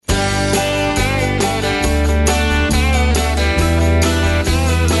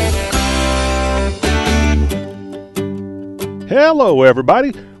Hello,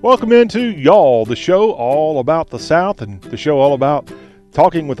 everybody. Welcome into Y'all, the show all about the South and the show all about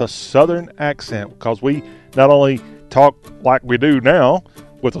talking with a Southern accent, because we not only talk like we do now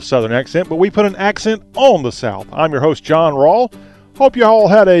with a Southern accent, but we put an accent on the South. I'm your host, John Rawl. Hope you all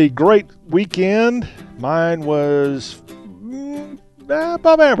had a great weekend. Mine was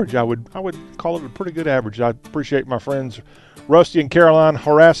above average. I would call it a pretty good average. I appreciate my friends Rusty and Caroline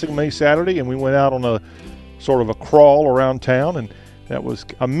harassing me Saturday, and we went out on a sort of a crawl around town, and that was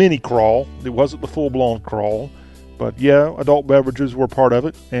a mini crawl. It wasn't the full-blown crawl, but yeah, adult beverages were part of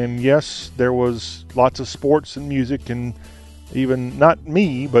it, and yes, there was lots of sports and music, and even, not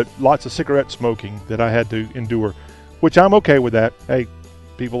me, but lots of cigarette smoking that I had to endure, which I'm okay with that. Hey,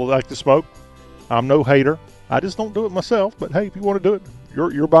 people like to smoke. I'm no hater. I just don't do it myself, but hey, if you want to do it,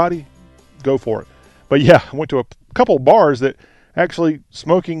 your body, go for it. But yeah, I went to a couple of bars that actually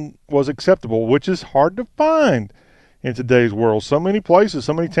smoking was acceptable, which is hard to find in today's world. So many places,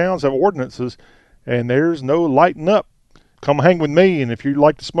 so many towns have ordinances, and there's no lighting up. Come hang with me, and if you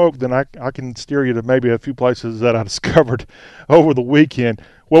like to smoke, then I can steer you to maybe a few places that I discovered over the weekend.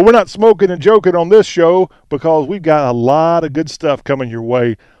 Well, we're not smoking and joking on this show, because we've got a lot of good stuff coming your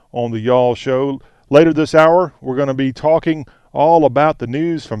way on the Y'all Show. Later this hour, we're going to be talking all about the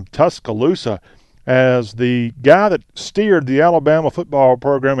news from Tuscaloosa, as the guy that steered the Alabama football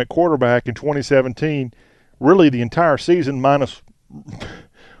program at quarterback in 2017, really the entire season minus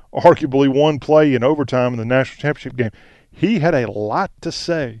arguably one play in overtime in the national championship game, he had a lot to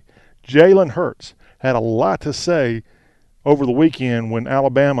say. Jalen Hurts had a lot to say over the weekend when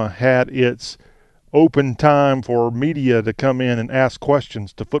Alabama had its open time for media to come in and ask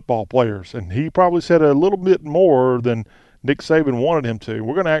questions to football players. And he probably said a little bit more than Nick Saban wanted him to.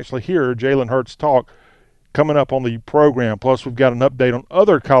 We're going to actually hear Jalen Hurts talk coming up on the program. Plus, we've got an update on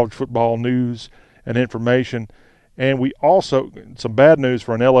other college football news and information. And we also, some bad news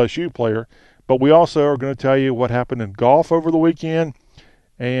for an LSU player, but we also are going to tell you what happened in golf over the weekend.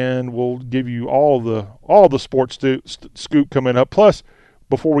 And we'll give you all the sports scoop coming up. Plus,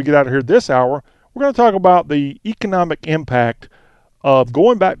 before we get out of here this hour, we're going to talk about the economic impact of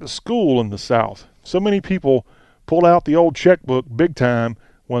going back to school in the South. So many people pulled out the old checkbook big time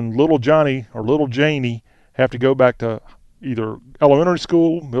when little Johnny or little Janie have to go back to either elementary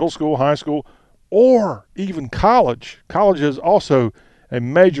school, middle school, high school, or even college. College is also a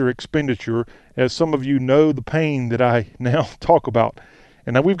major expenditure, as some of you know the pain that I now talk about.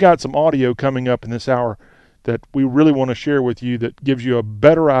 And now we've got some audio coming up in this hour that we really want to share with you that gives you a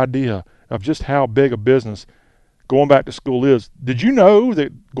better idea of just how big a business going back to school is. Did you know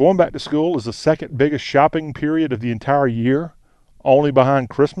that going back to school is the second biggest shopping period of the entire year, only behind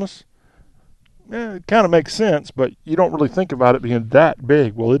Christmas? It kind of makes sense, but you don't really think about it being that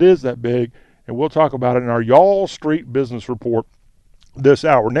big. Well, it is that big, and we'll talk about it in our Y'all Street Business Report this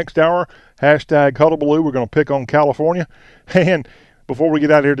hour. Next hour, hashtag Hullabaloo, we're going to pick on California. And before we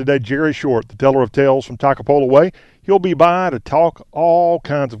get out of here today, Jerry Short, the teller of tales from Takapola Way, he'll be by to talk all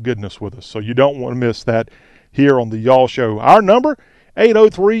kinds of goodness with us, so you don't want to miss that here on the Y'all Show. Our number,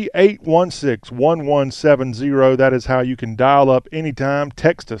 803-816-1170. That is how you can dial up anytime.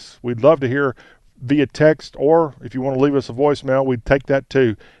 Text us. We'd love to hear via text, or if you want to leave us a voicemail, we'd take that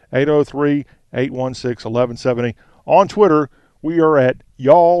too. 803-816-1170. On Twitter, we are at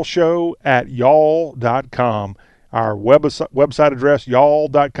y'allshow@y'all.com. Our website address,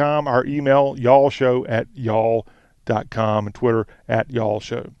 y'all.com. Our email, y'allshow@y'all.com. And Twitter,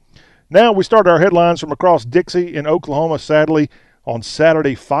 @y'allshow. Now we start our headlines from across Dixie in Oklahoma. Sadly, on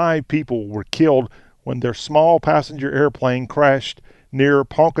Saturday, 5 people were killed when their small passenger airplane crashed near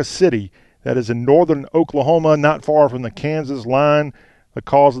Ponca City. That is in northern Oklahoma, not far from the Kansas line. The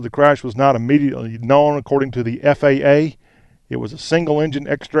cause of the crash was not immediately known, according to the FAA. It was a single-engine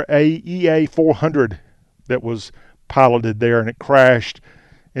Extra A EA-400 that was piloted there, and it crashed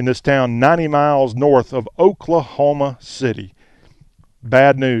in this town 90 miles north of Oklahoma City.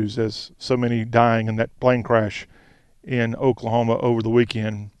 Bad news, as so many dying in that plane crash in Oklahoma over the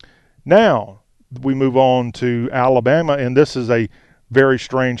weekend. Now we move on to Alabama, and this is a very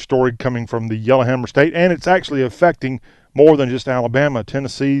strange story coming from the Yellowhammer State, and it's actually affecting more than just Alabama.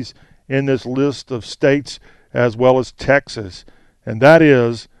 Tennessee's in this list of states, as well as Texas, and that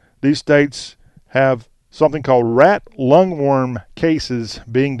is these states have something called rat lungworm cases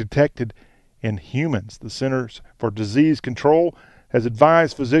being detected in humans. The Centers for Disease Control has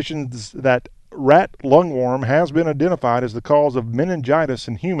advised physicians that rat lungworm has been identified as the cause of meningitis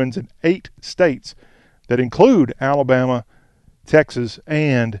in humans in 8 states that include Alabama, Texas,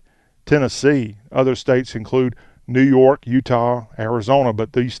 and Tennessee. Other states include New York, Utah, Arizona,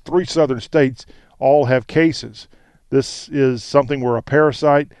 but these 3 southern states all have cases. This is something where a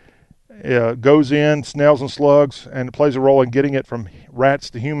parasite goes in snails and slugs and plays a role in getting it from rats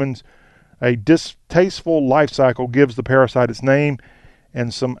to humans. A distasteful life cycle gives the parasite its name,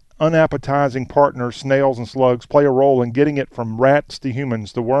 and some unappetizing partners, snails and slugs, play a role in getting it from rats to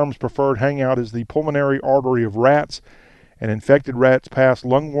humans. The worm's preferred hangout is the pulmonary artery of rats, and infected rats pass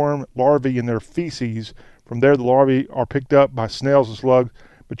lungworm larvae in their feces. From there, the larvae are picked up by snails and slugs,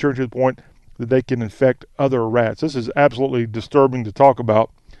 maturing to the point that they can infect other rats. This is absolutely disturbing to talk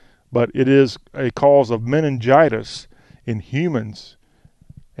about, but it is a cause of meningitis in humans,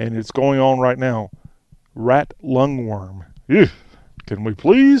 and it's going on right now. Rat lungworm. Ew. Can we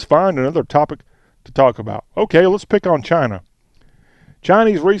please find another topic to talk about? Okay, let's pick on China.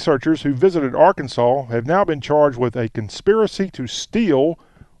 Chinese researchers who visited Arkansas have now been charged with a conspiracy to steal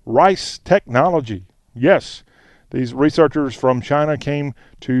rice technology. Yes, these researchers from China came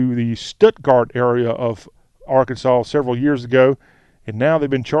to the Stuttgart area of Arkansas several years ago, and now they've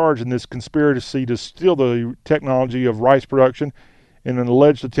been charged in this conspiracy to steal the technology of rice production in an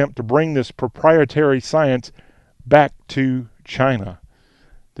alleged attempt to bring this proprietary science back to China.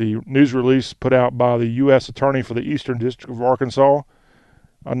 The news release put out by the U.S. Attorney for the Eastern District of Arkansas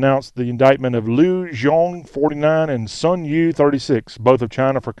announced the indictment of Liu Zhong, 49, and Sun Yu, 36, both of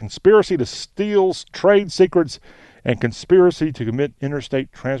China, for conspiracy to steal trade secrets and conspiracy to commit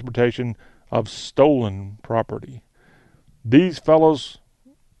interstate transportation of stolen property. These fellows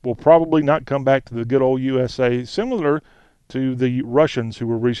will probably not come back to the good old USA, similar to the Russians who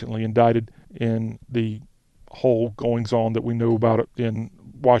were recently indicted in the whole goings-on that we know about it in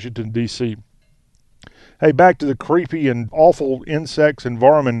Washington, D.C. Hey, back to the creepy and awful insects and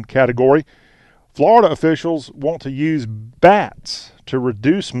vermin category. Florida officials want to use bats to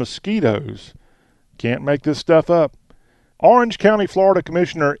reduce mosquitoes. Can't make this stuff up. Orange County, Florida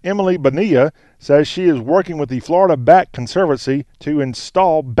Commissioner Emily Bonilla says she is working with the Florida Bat Conservancy to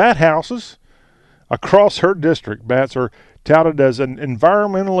install bat houses across her district. Bats are touted as an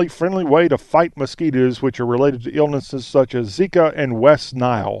environmentally friendly way to fight mosquitoes, which are related to illnesses such as Zika and West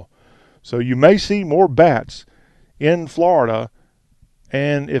Nile. So you may see more bats in Florida,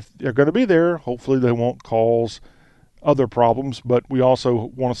 and if they're going to be there, hopefully they won't cause other problems, but we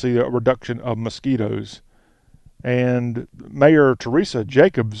also want to see a reduction of mosquitoes. And Mayor Teresa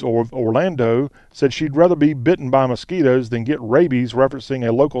Jacobs of Orlando said she'd rather be bitten by mosquitoes than get rabies, referencing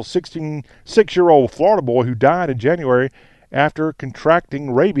a local 6-year-old Florida boy who died in January after contracting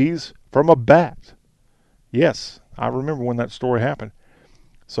rabies from a bat. Yes, I remember when that story happened.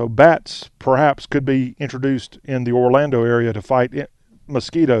 So bats perhaps could be introduced in the Orlando area to fight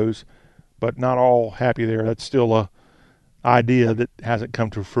mosquitoes, but not all happy there. That's still a idea that hasn't come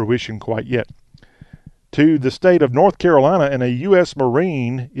to fruition quite yet. To the state of North Carolina, and a U.S.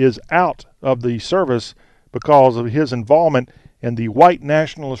 Marine is out of the service because of his involvement in the white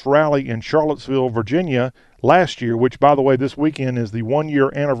nationalist rally in Charlottesville, Virginia last year, which, by the way, this weekend is the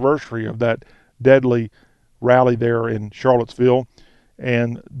 1-year anniversary of that deadly rally there in Charlottesville.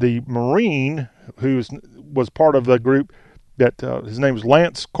 And the Marine, who was part of the group, that his name was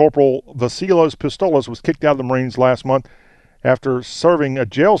Lance Corporal Vasilos Pistolas, was kicked out of the Marines last month after serving a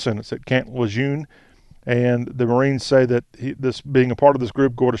jail sentence at Camp Lejeune. And the Marines say that this being a part of this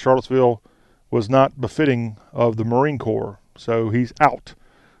group going to Charlottesville was not befitting of the Marine Corps. So he's out.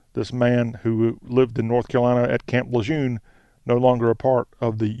 This man who lived in North Carolina at Camp Lejeune, no longer a part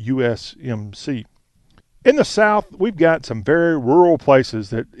of the USMC. In the South, we've got some very rural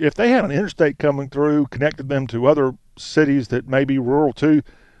places that if they had an interstate coming through, connected them to other cities that may be rural too,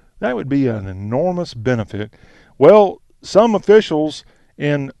 that would be an enormous benefit. Well, some officials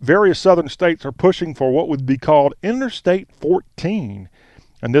in various southern states are pushing for what would be called Interstate 14.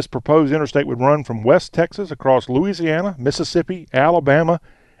 And this proposed interstate would run from West Texas across Louisiana, Mississippi, Alabama,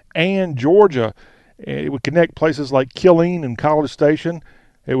 and Georgia. It would connect places like Killeen and College Station.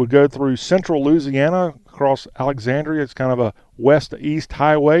 It would go through central Louisiana, across Alexandria. It's kind of a west to east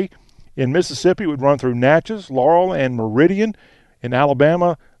highway. In Mississippi, it would run through Natchez, Laurel, and Meridian. In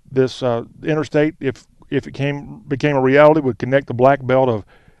Alabama, this interstate, if it became a reality, would connect the black belt of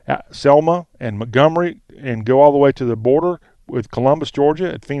Selma and Montgomery and go all the way to the border with Columbus,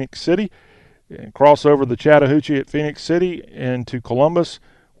 Georgia at Phoenix City, and cross over the Chattahoochee at Phoenix City and to Columbus,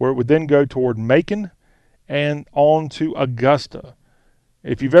 where it would then go toward Macon and on to Augusta.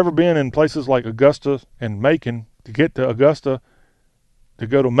 If you've ever been in places like Augusta and Macon, to get to Augusta, to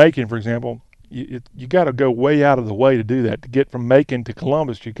go to Macon, for example, you got to go way out of the way to do that. To get from Macon to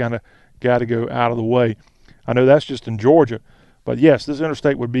Columbus, you kind of got to go out of the way. I know that's just in Georgia, but yes, this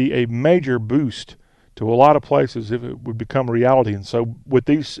interstate would be a major boost to a lot of places if it would become reality. And so with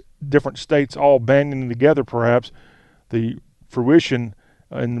these different states all banding together, perhaps, the fruition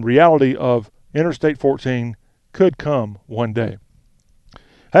and reality of Interstate 14 could come one day.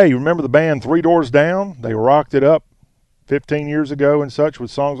 Hey, you remember the band Three Doors Down? They rocked it up 15 years ago and such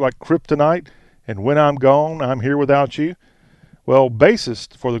with songs like Kryptonite and When I'm Gone, I'm Here Without You. Well,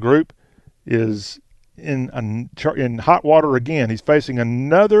 bassist for the group is in hot water again. He's facing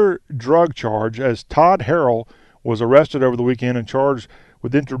another drug charge as Todd Harrell was arrested over the weekend and charged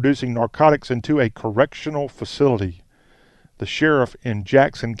with introducing narcotics into a correctional facility. The sheriff in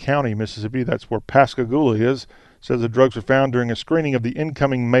Jackson County, Mississippi, that's where Pascagoula is, says the drugs were found during a screening of the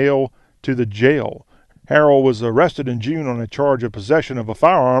incoming mail to the jail. Harrell was arrested in June on a charge of possession of a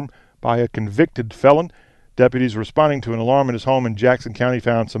firearm by a convicted felon. Deputies responding to an alarm in his home in Jackson County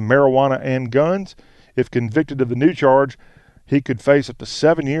found some marijuana and guns. If convicted of the new charge, he could face up to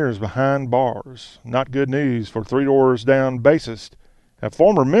 7 years behind bars. Not good news for Three Doors Down bassist. A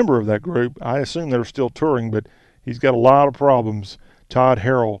former member of that group, I assume they're still touring, but he's got a lot of problems. Todd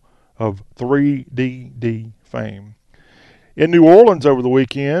Harrell of 3DD fame. In New Orleans over the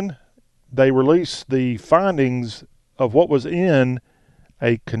weekend, they released the findings of what was in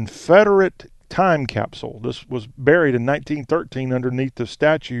a Confederate time capsule. This was buried in 1913 underneath the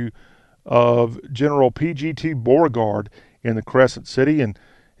statue of General P.G.T. Beauregard in the Crescent City. And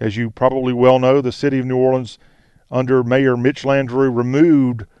as you probably well know, the city of New Orleans, under Mayor Mitch Landrieu,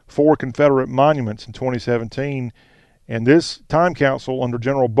 removed 4 Confederate monuments in 2017. And this time capsule under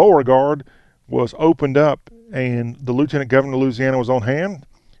General Beauregard was opened up, and the Lieutenant Governor of Louisiana was on hand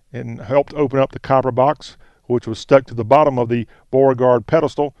and helped open up the copper box, which was stuck to the bottom of the Beauregard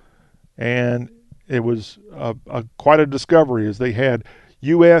pedestal. And it was quite a discovery, as they had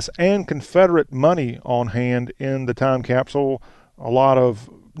U.S. and Confederate money on hand in the time capsule, a lot of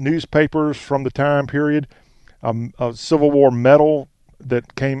newspapers from the time period, a Civil War medal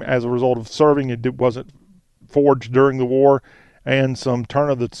that came as a result of serving. It wasn't forged during the war, and some turn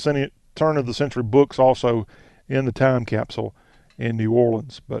of the century books also in the time capsule in New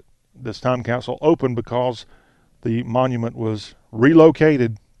Orleans. But this time capsule opened because the monument was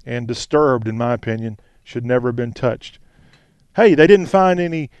relocated and disturbed, in my opinion. Should never have been touched. Hey, they didn't find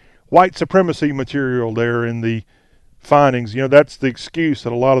any white supremacy material there in the findings. You know, that's the excuse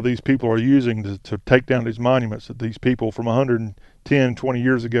that a lot of these people are using to take down these monuments, that these people from 110, 20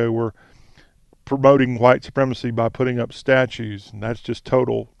 years ago were promoting white supremacy by putting up statues, and that's just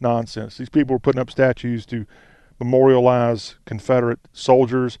total nonsense. These people were putting up statues to memorialize Confederate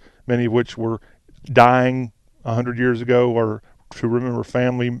soldiers, many of which were dying 100 years ago, or to remember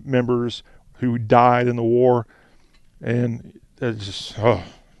family members who died in the war. And it's just,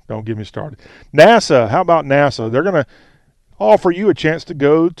 don't get me started. NASA, how about NASA? They're going to offer you a chance to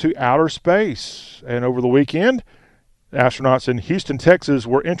go to outer space. And over the weekend, astronauts in Houston, Texas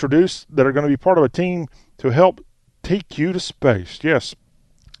were introduced that are going to be part of a team to help take you to space. Yes,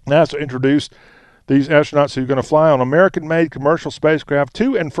 NASA introduced these astronauts who are going to fly on American-made commercial spacecraft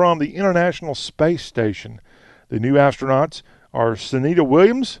to and from the International Space Station. The new astronauts are Sunita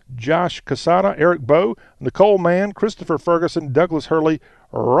Williams, Josh Cassata, Eric Bowe, Nicole Mann, Christopher Ferguson, Douglas Hurley,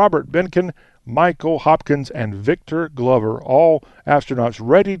 Robert Benkin, Michael Hopkins, and Victor Glover, all astronauts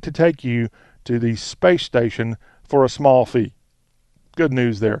ready to take you to the space station for a small fee. Good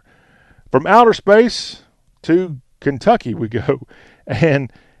news there. From outer space to Kentucky we go.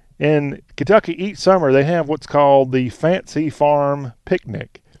 And in Kentucky each summer they have what's called the Fancy Farm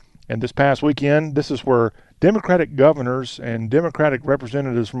Picnic. And this past weekend, this is where Democratic governors and Democratic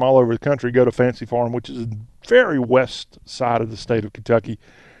representatives from all over the country go to Fancy Farm, which is the very west side of the state of Kentucky.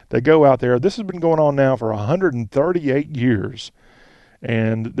 They go out there. This has been going on now for 138 years.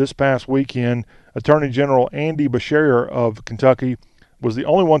 And this past weekend, Attorney General Andy Beshear of Kentucky was the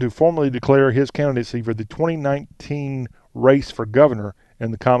only one to formally declare his candidacy for the 2019 race for governor in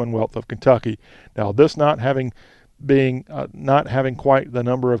the Commonwealth of Kentucky. Now, this not having quite the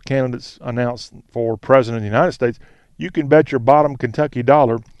number of candidates announced for president of the United States, you can bet your bottom Kentucky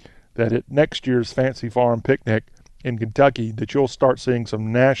dollar that at next year's Fancy Farm Picnic in Kentucky that you'll start seeing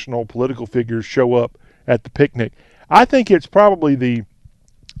some national political figures show up at the picnic. I think it's probably the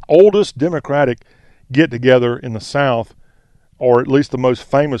oldest Democratic get-together in the South, or at least the most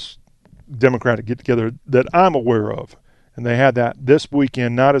famous Democratic get-together that I'm aware of. And they had that this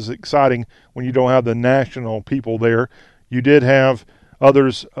weekend. Not as exciting when you don't have the national people there. You did have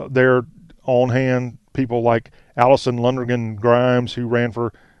others there on hand, people like Allison Lundgren Grimes, who ran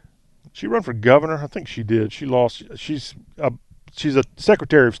for governor. I think she did. She lost. She's a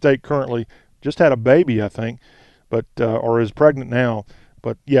Secretary of State currently. Just had a baby, I think, but or is pregnant now.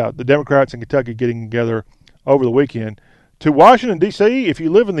 But yeah, the Democrats in Kentucky getting together over the weekend To Washington, D.C., if you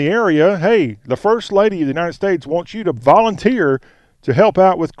live in the area, hey, the First Lady of the United States wants you to volunteer to help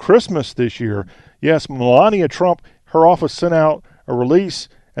out with Christmas this year. Yes, Melania Trump, her office sent out a release,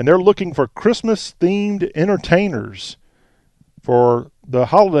 and they're looking for Christmas-themed entertainers for the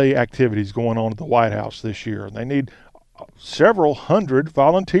holiday activities going on at the White House this year. And they need several hundred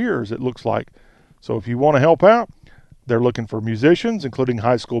volunteers, it looks like. So if you want to help out, they're looking for musicians, including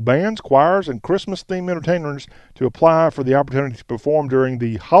high school bands, choirs, and Christmas-themed entertainers to apply for the opportunity to perform during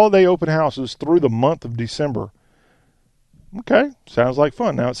the holiday open houses through the month of December. Okay, sounds like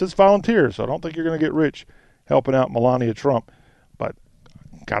fun. Now, it says volunteers, so I don't think you're going to get rich helping out Melania Trump. But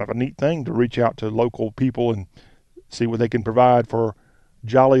kind of a neat thing to reach out to local people and see what they can provide for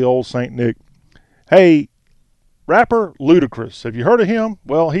jolly old St. Nick. Hey, rapper Ludacris, have you heard of him?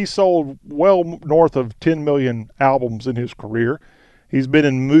 Well, he sold well north of 10 million albums in his career. He's been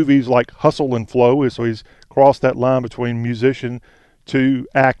in movies like Hustle and Flow, so he's crossed that line between musician to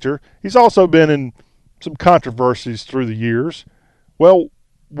actor. He's also been in some controversies through the years. Well,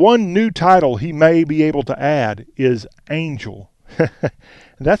 one new title he may be able to add is Angel. And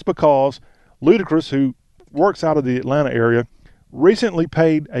that's because Ludacris, who works out of the Atlanta area, recently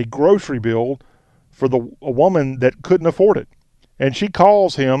paid a grocery bill for a woman that couldn't afford it. And she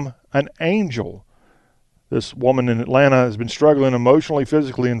calls him an angel. This woman in Atlanta has been struggling emotionally,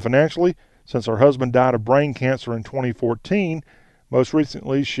 physically, and financially since her husband died of brain cancer in 2014. Most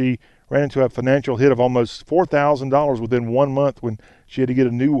recently, she ran into a financial hit of almost $4,000 within 1 month when she had to get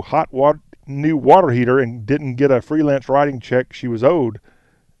a new water heater and didn't get a freelance writing check she was owed.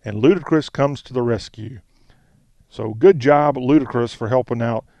 And Ludacris comes to the rescue. So good job, Ludacris, for helping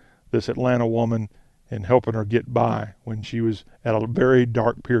out this Atlanta woman and helping her get by when she was at a very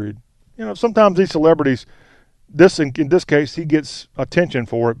dark period. You know, sometimes these celebrities, in this case, he gets attention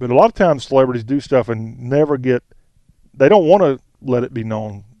for it, but a lot of times celebrities do stuff and they don't want to let it be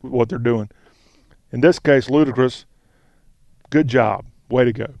known what they're doing. In this case, Ludacris, good job. Way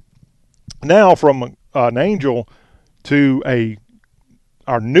to go. Now from an angel to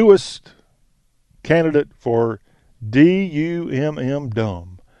our newest candidate for D-U-M-M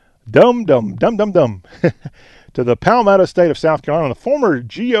dumb. Dumb, dumb, dumb, dumb, dumb. To the Palmetto State of South Carolina, the former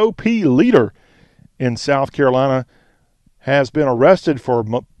GOP leader in South Carolina has been arrested for,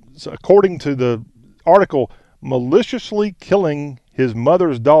 according to the article, maliciously killing his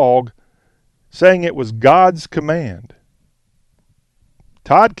mother's dog, saying it was God's command.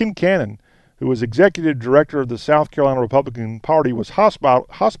 Todd Kincannon, who was executive director of the South Carolina Republican Party, was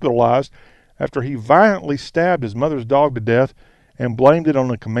hospitalized after he violently stabbed his mother's dog to death and blamed it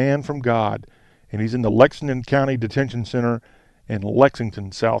on a command from God. And he's in the Lexington County Detention Center in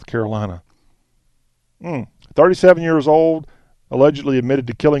Lexington, South Carolina. 37 years old, allegedly admitted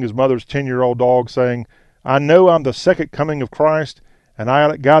to killing his mother's 10-year-old dog, saying, "I know I'm the second coming of Christ, and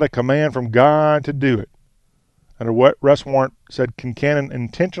I got a command from God to do it." And a arrest warrant said Kincannon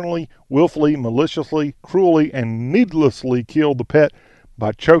intentionally, willfully, maliciously, cruelly, and needlessly killed the pet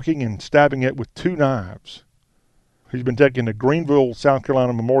by choking and stabbing it with 2 knives. He's been taken to Greenville, South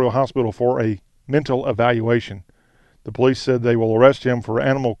Carolina Memorial Hospital for a mental evaluation. The police said they will arrest him for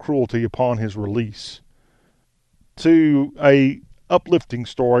animal cruelty upon his release. To a uplifting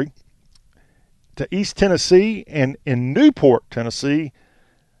story, to East Tennessee and in Newport, Tennessee.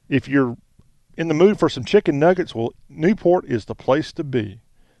 If you're in the mood for some chicken nuggets, well, Newport is the place to be,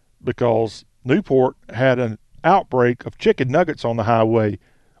 because Newport had an outbreak of chicken nuggets on the highway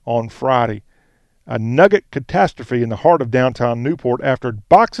on Friday. A nugget catastrophe in the heart of downtown Newport after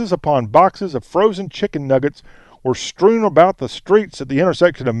boxes upon boxes of frozen chicken nuggets were strewn about the streets at the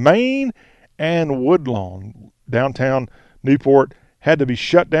intersection of Main and Woodlawn. Downtown Newport had to be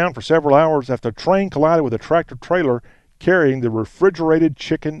shut down for several hours after a train collided with a tractor-trailer carrying the refrigerated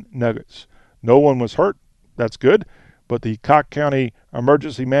chicken nuggets. No one was hurt. That's good. But the Cock County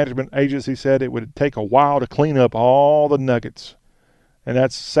Emergency Management Agency said it would take a while to clean up all the nuggets. And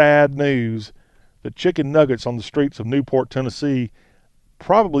that's sad news. The chicken nuggets on the streets of Newport, Tennessee,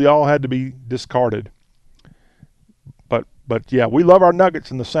 probably all had to be discarded. But yeah, we love our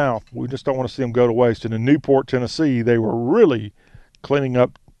nuggets in the South. We just don't want to see them go to waste. And in Newport, Tennessee, they were really cleaning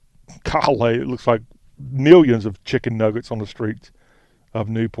up, golly, it looks like millions of chicken nuggets on the streets of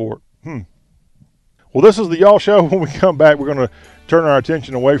Newport. Well, this is the Y'all Show. When we come back, we're going to turn our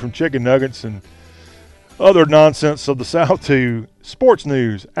attention away from chicken nuggets and other nonsense of the South to sports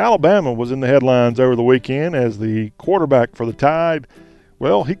news. Alabama was in the headlines over the weekend as the quarterback for the Tide,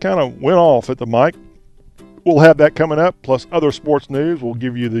 well, he kind of went off at the mic. We'll have that coming up, plus other sports news. We'll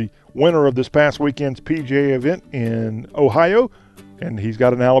give you the winner of this past weekend's PGA event in Ohio, and he's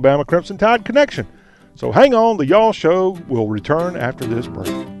got an Alabama Crimson Tide connection. So hang on, the Y'all Show will return after this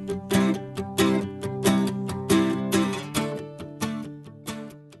break.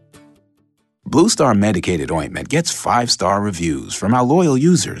 Blue Star Medicated Ointment gets 5-star reviews from our loyal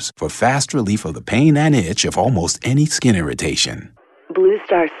users for fast relief of the pain and itch of almost any skin irritation. Blue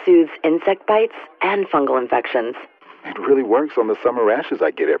Star soothes insect bites and fungal infections. It really works on the summer rashes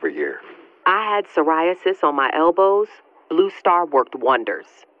I get every year. I had psoriasis on my elbows. Blue Star worked wonders.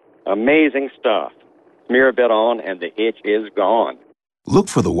 Amazing stuff. Smear a bit on and the itch is gone. Look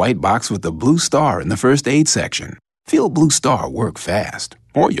for the white box with the Blue Star in the first aid section. Feel Blue Star work fast,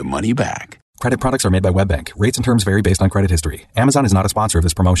 or your money back. Credit products are made by WebBank. Rates and terms vary based on credit history. Amazon is not a sponsor of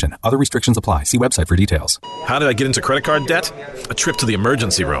this promotion. Other restrictions apply. See website for details. How did I get into credit card debt? A trip to the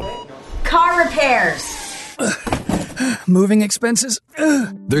emergency room. Car repairs. Moving expenses.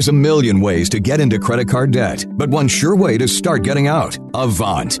 There's a million ways to get into credit card debt, but one sure way to start getting out.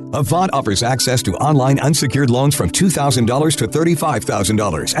 Avant. Avant offers access to online unsecured loans from $2,000 to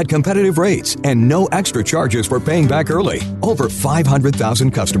 $35,000 at competitive rates and no extra charges for paying back early. Over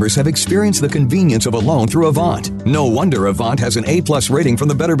 500,000 customers have experienced the convenience of a loan through Avant. No wonder Avant has an A+ rating from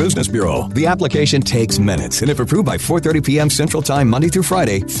the Better Business Bureau. The application takes minutes, and if approved by 4:30 p.m. Central Time Monday through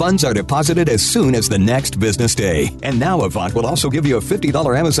Friday, funds are deposited as soon as the next business day. And now Avant will also give you a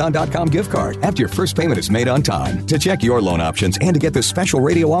 $50 Amazon.com gift card after your first payment is made on time. To check your loan options and to get this special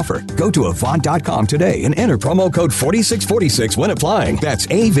radio offer, go to Avant.com today and enter promo code 4646 when applying. That's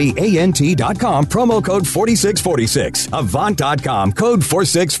AVANT.com, promo code 4646. Avant.com, code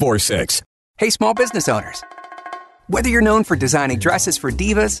 4646. Hey, small business owners. Whether you're known for designing dresses for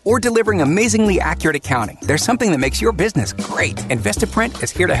divas or delivering amazingly accurate accounting, there's something that makes your business great, and Vistaprint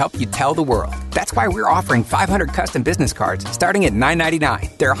is here to help you tell the world. That's why we're offering 500 custom business cards starting at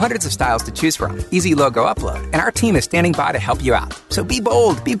 $9.99. There are hundreds of styles to choose from, easy logo upload, and our team is standing by to help you out. So be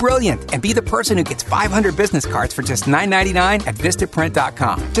bold, be brilliant, and be the person who gets 500 business cards for just $9.99 at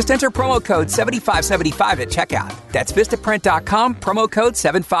Vistaprint.com. Just enter promo code 7575 at checkout. That's Vistaprint.com, promo code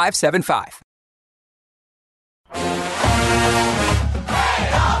 7575.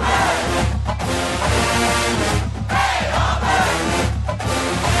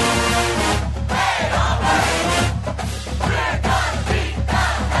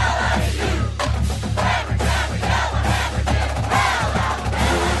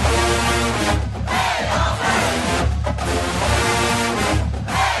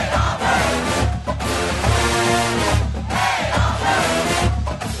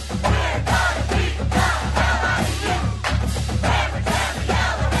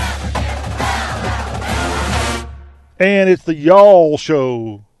 And it's the Y'all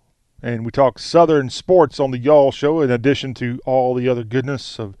Show. And we talk Southern sports on the Y'all Show in addition to all the other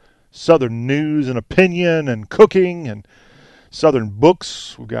goodness of Southern news and opinion and cooking and Southern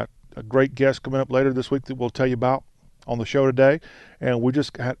books. We've got a great guest coming up later this week that we'll tell you about on the show today. And we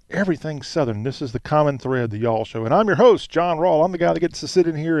just got everything Southern. This is the common thread, the Y'all Show. And I'm your host, John Rawl. I'm the guy that gets to sit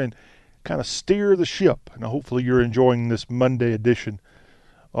in here and kind of steer the ship. And hopefully you're enjoying this Monday edition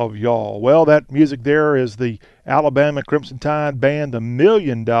of Y'all. Well, that music there is the Alabama Crimson Tide Band, the $1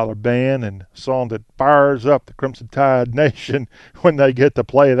 Million Band, and a song that fires up the Crimson Tide Nation when they get to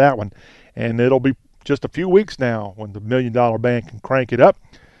play that one. And it'll be just a few weeks now when the $1 Million Band can crank it up.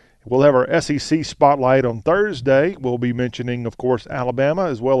 We'll have our SEC Spotlight on Thursday. We'll be mentioning, of course, Alabama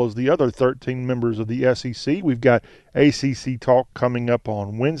as well as the other 13 members of the SEC. We've got ACC Talk coming up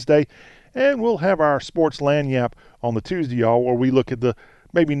on Wednesday. And we'll have our Sports Lagniappe on the Tuesday, y'all, where we look at the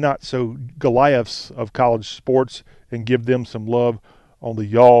maybe not so Goliaths of college sports and give them some love on the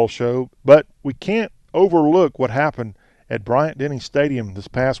Y'all Show. But we can't overlook what happened at Bryant-Denny Stadium this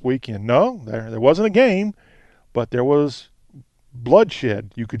past weekend. No, there wasn't a game, but there was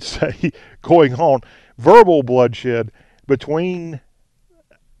bloodshed, you could say, going on. Verbal bloodshed between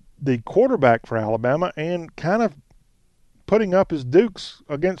the quarterback for Alabama and kind of putting up his dukes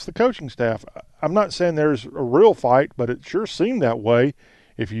against the coaching staff. I'm not saying there's a real fight, but it sure seemed that way.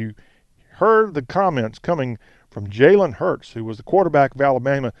 If you heard the comments coming from Jalen Hurts, who was the quarterback of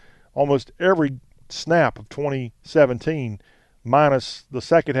Alabama almost every snap of 2017, minus the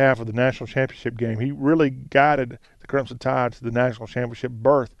second half of the national championship game, he really guided the Crimson Tide to the national championship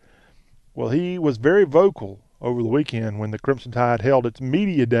berth. Well, he was very vocal over the weekend when the Crimson Tide held its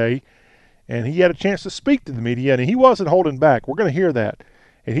media day, and he had a chance to speak to the media, and he wasn't holding back. We're going to hear that.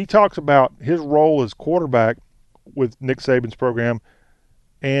 And he talks about his role as quarterback with Nick Saban's program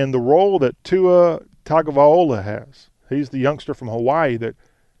and the role that Tua Tagovailoa has. He's the youngster from Hawaii that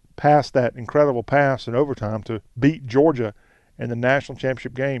passed that incredible pass in overtime to beat Georgia in the national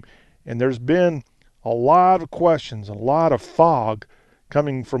championship game. And there's been a lot of questions, a lot of fog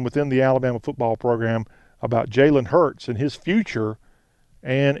coming from within the Alabama football program about Jalen Hurts and his future,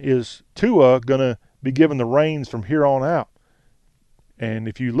 and is Tua going to be given the reins from here on out? And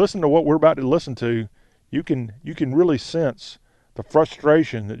if you listen to what we're about to listen to, you can really sense the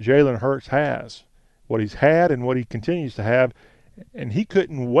frustration that Jalen Hurts has, what he's had and what he continues to have, and he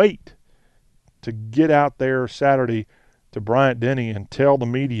couldn't wait to get out there Saturday to Bryant-Denny and tell the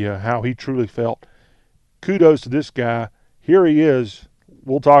media how he truly felt. Kudos to this guy. Here he is.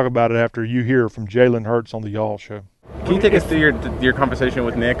 We'll talk about it after you hear from Jalen Hurts on the Y'all Show. Can you take us through your conversation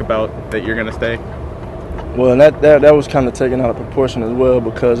with Nick about that you're going to stay? Well, that was kind of taken out of proportion as well,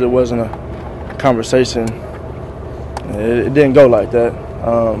 because it wasn't a conversation. It didn't go like that.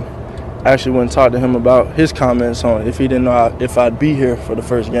 I actually went and talked to him about his comments on if he didn't know if I'd be here for the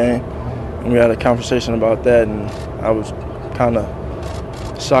first game. And we had a conversation about that, and I was kind of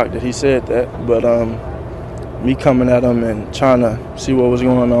shocked that he said that. But me coming at him and trying to see what was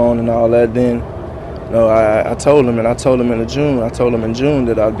going on and all that, then I told him, and I told him in June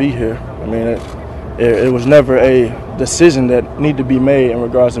that I'd be here. I mean, it was never a decision that needed to be made in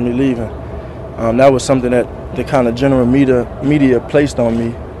regards to me leaving. That was something that the kind of general media placed on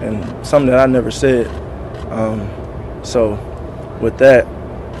me, and something that I never said. So with that,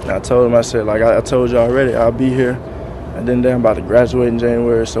 I told him, I said, like I told you already, I'll be here. And then I'm about to graduate in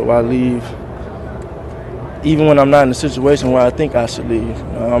January, so I leave. Even when I'm not in a situation where I think I should leave,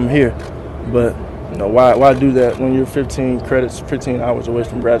 I'm here. But why do that when you're 15 hours away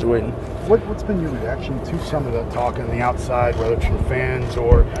from graduating? What's been your reaction to some of the talk on the outside, whether it's from fans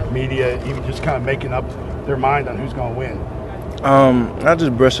or media, even just kind of making up their mind on who's going to win? I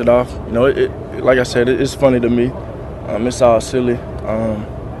just brush it off. Like I said, it's funny to me. It's all silly.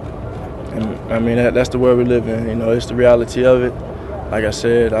 And I mean, that's the world we live in. It's the reality of it. Like I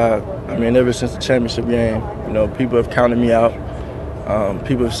said, I mean, ever since the championship game, people have counted me out.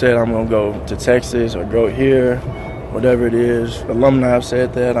 People have said I'm going to go to Texas or go here, whatever it is. Alumni have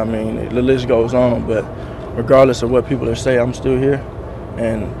said that. I mean, the list goes on. But regardless of what people are saying, I'm still here.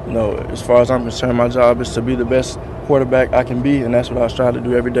 And, as far as I'm concerned, my job is to be the best quarterback I can be, and that's what I strive to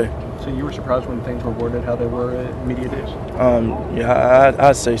do every day. So you were surprised when things were worded how they were at media days? Yeah,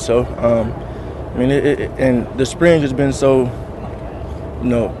 I'd say so. I mean, and the spring has been so,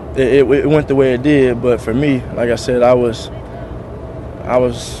 it went the way it did. But for me, like I said, I was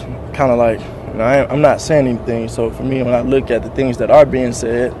kind of like, I'm not saying anything. So for me, when I look at the things that are being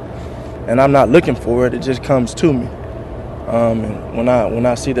said, and I'm not looking for it, it just comes to me. And when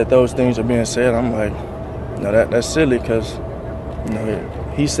I see that those things are being said, I'm like, that's silly, because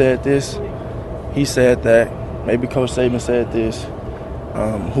he said this, he said that, maybe Coach Saban said this,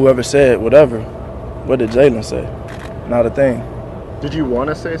 whoever said whatever. What did Jalen say? Not a thing. Did you want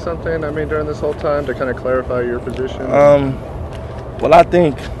to say something, during this whole time to kind of clarify your position? Well, I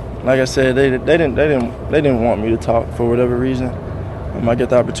think, like I said, they didn't want me to talk for whatever reason. I get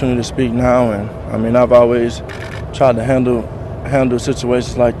the opportunity to speak now, and I mean, I've always tried to handle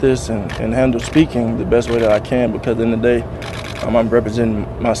situations like this and handle speaking the best way that I can, because in the day, I'm representing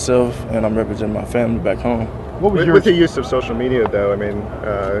myself and I'm representing my family back home. With the use of social media, though, I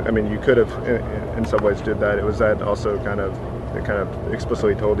mean, you could have, in some ways, did that. Was that also kind of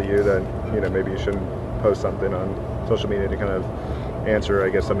explicitly told to you that maybe you shouldn't post something on social media to kind of answer, I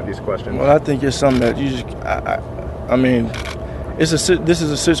guess, some of these questions? Well, I think it's something that you just, I mean, this is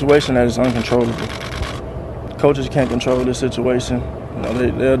a situation that is uncontrollable. Coaches can't control this situation.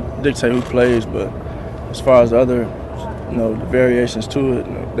 They'll dictate who plays, but as far as the other, the variations to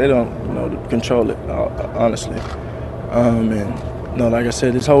it, they don't, control it, honestly. And like I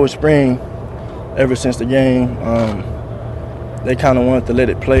said, this whole spring, ever since the game, they kind of wanted to let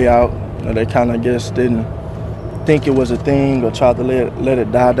it play out. They kind of, I guess, didn't think it was a thing, or tried to let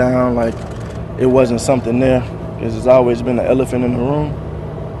it die down like it wasn't something there. Because there's always been an elephant in the room.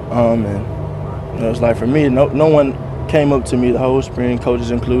 And it's like, for me, no one came up to me the whole spring, coaches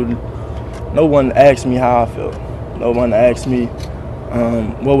included. No one asked me how I felt. No one asked me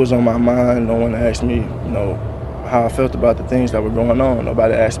what was on my mind. No one asked me, how I felt about the things that were going on.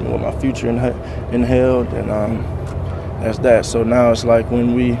 Nobody asked me what my future entailed, and that's that. So now it's like,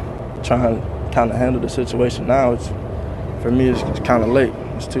 when we try and kind of handle the situation now, for me, it's kind of late.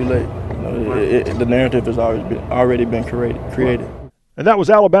 It's too late. The narrative has already been created. And that was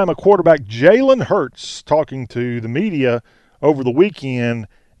Alabama quarterback Jalen Hurts talking to the media over the weekend,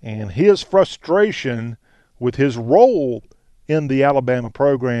 and his frustration with his role in the Alabama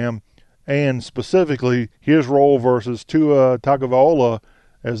program, and specifically his role versus Tua Tagovailoa,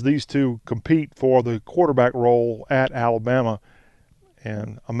 as these two compete for the quarterback role at Alabama.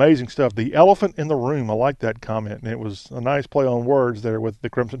 And amazing stuff. The elephant in the room, I like that comment, and it was a nice play on words there with the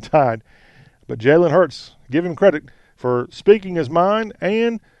Crimson Tide. But Jalen Hurts, give him credit for speaking his mind.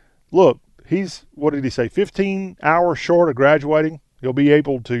 And look, he's, what did he say, 15 hours short of graduating. He'll be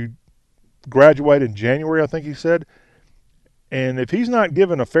able to graduate in January, I think he said. And if he's not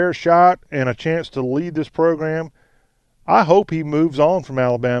given a fair shot and a chance to lead this program, I hope he moves on from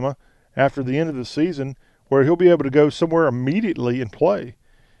Alabama after the end of the season, where he'll be able to go somewhere immediately and play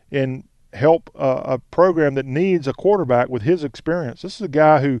and help a program that needs a quarterback with his experience. This is a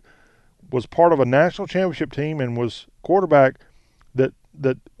guy who was part of a national championship team and was quarterback that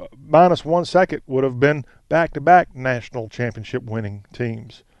minus 1 second would have been back-to-back national championship winning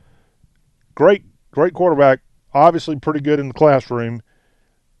teams. Great quarterback, obviously pretty good in the classroom.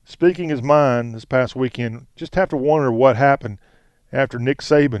 Speaking his mind this past weekend, just have to wonder what happened after Nick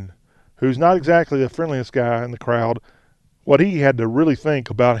Saban, who's not exactly the friendliest guy in the crowd, what he had to really think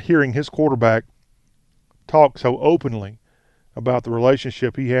about hearing his quarterback talk so openly about the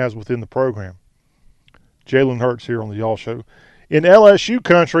relationship he has within the program. Jalen Hurts here on the Y'all Show. In LSU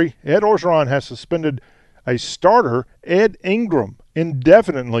country, Ed Orgeron has suspended a starter, Ed Ingram,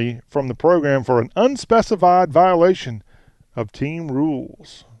 indefinitely from the program for an unspecified violation of team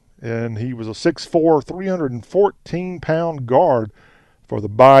rules. And he was a 6'4", 314-pound guard for the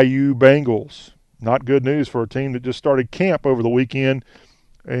Bayou Bengals. Not good news for a team that just started camp over the weekend,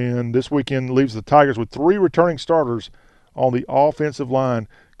 and this weekend leaves the Tigers with 3 returning starters on the offensive line.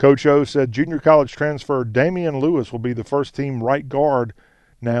 Coach O said junior college transfer Damian Lewis will be the first-team right guard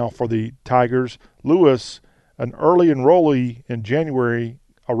now for the Tigers. Lewis, an early enrollee in January,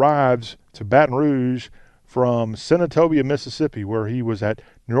 arrives to Baton Rouge from Senatobia, Mississippi, where he was at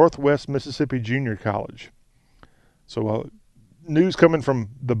Northwest Mississippi Junior College. So news coming from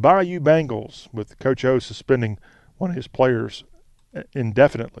the Bayou Bengals with Coach O suspending one of his players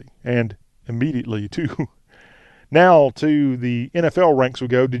indefinitely and immediately, too. Now to the NFL ranks we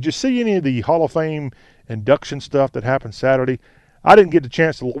go. Did you see any of the Hall of Fame induction stuff that happened Saturday? I didn't get the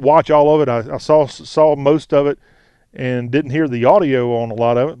chance to watch all of it. I saw most of it and didn't hear the audio on a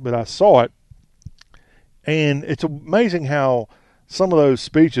lot of it, but I saw it. And it's amazing how some of those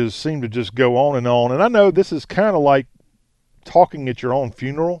speeches seem to just go on. And I know this is kind of like talking at your own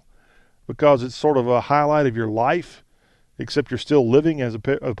funeral because it's sort of a highlight of your life, except you're still living as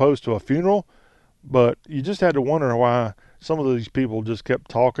opposed to a funeral. But you just had to wonder why some of these people just kept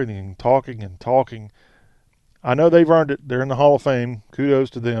talking and talking and talking. I know they've earned it. They're in the Hall of Fame.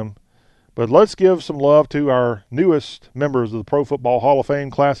 Kudos to them. But let's give some love to our newest members of the Pro Football Hall of Fame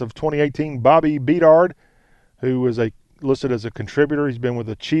class of 2018, Bobby Bedard, who is listed as a contributor. He's been with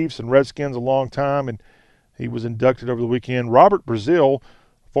the Chiefs and Redskins a long time, and he was inducted over the weekend. Robert Brazile,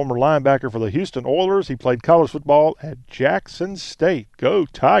 former linebacker for the Houston Oilers. He played college football at Jackson State. Go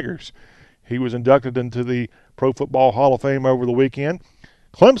Tigers. He was inducted into the Pro Football Hall of Fame over the weekend.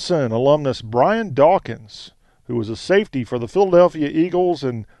 Clemson alumnus Brian Dawkins, who was a safety for the Philadelphia Eagles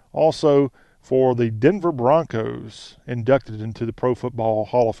and also for the Denver Broncos, inducted into the Pro Football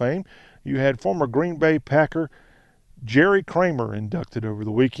Hall of Fame. You had former Green Bay Packer Jerry Kramer inducted over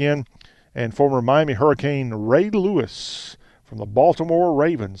the weekend, and former Miami Hurricane Ray Lewis from the Baltimore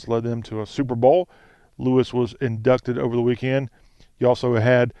Ravens led them to a Super Bowl. Lewis was inducted over the weekend. You also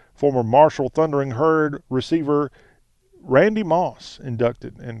had former Marshall Thundering Herd receiver Randy Moss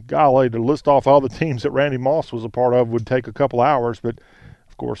inducted. And golly, to list off all the teams that Randy Moss was a part of would take a couple hours, but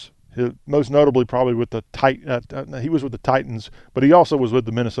of course, most notably probably with the he was with the Titans, but he also was with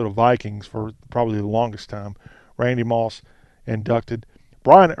the Minnesota Vikings for probably the longest time. Randy Moss inducted.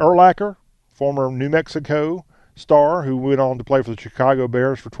 Brian Urlacher, former New Mexico star who went on to play for the Chicago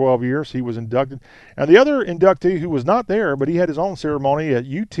Bears for 12 years, he was inducted. And the other inductee who was not there, but he had his own ceremony at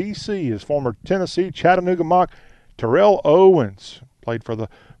UTC, is former Tennessee Chattanooga Mock Terrell Owens, played for the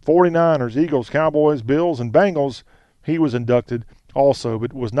 49ers, Eagles, Cowboys, Bills, and Bengals. He was inducted also,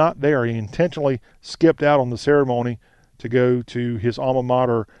 but was not there. He intentionally skipped out on the ceremony to go to his alma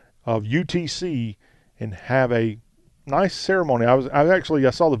mater of UTC and have a nice ceremony. I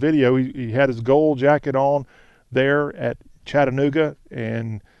saw the video. He had his gold jacket on there at Chattanooga,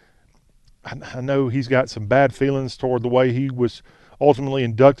 and I know he's got some bad feelings toward the way he was ultimately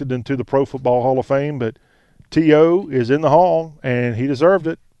inducted into the Pro Football Hall of Fame, but T.O. is in the hall, and he deserved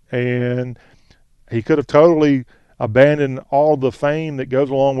it, and he could have totally abandoned all the fame that goes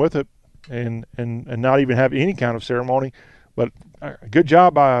along with it and not even have any kind of ceremony. But a good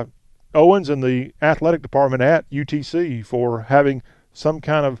job by Owens and the athletic department at UTC for having some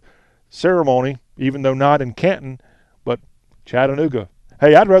kind of ceremony, even though not in Canton, but Chattanooga.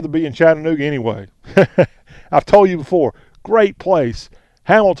 Hey, I'd rather be in Chattanooga anyway. I've told you before, great place,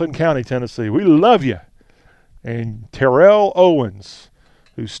 Hamilton County, Tennessee. We love you. And Terrell Owens,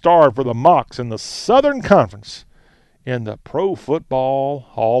 who starred for the Mocs in the Southern Conference in the Pro Football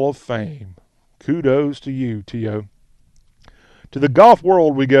Hall of Fame. Kudos to you, T.O. To the golf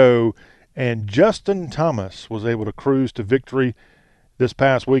world we go, and Justin Thomas was able to cruise to victory this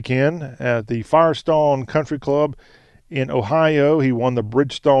past weekend at the Firestone Country Club in Ohio. He won the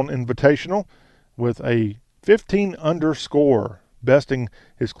Bridgestone Invitational with a 15-under score, besting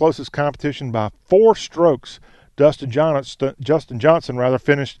his closest competition by 4 strokes. Justin Johnson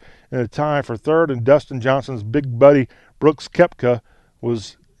finished in a tie for third, and Dustin Johnson's big buddy Brooks Koepka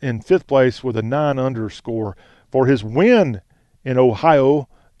was in 5th place with a 9-under score. For his win in Ohio,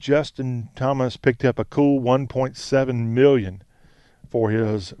 Justin Thomas picked up a cool $1.7 million for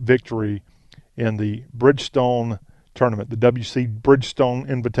his victory in the Bridgestone tournament, the WC Bridgestone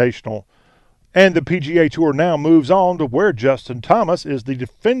Invitational. And the PGA Tour now moves on to where Justin Thomas is the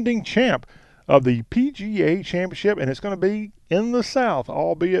defending champ of the PGA Championship, and it's going to be in the South,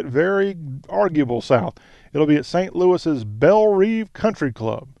 albeit very arguable South. It'll be at St. Louis's Bellerive Country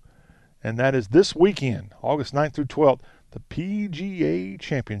Club, and that is this weekend, August 9th through 12th, the PGA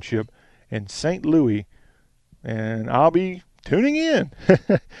Championship in St. Louis, and I'll be tuning in.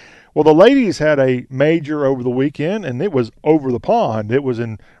 Well, the ladies had a major over the weekend, and it was over the pond. It was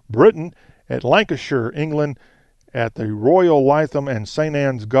in Britain at Lancashire, England, at the Royal Lytham and St.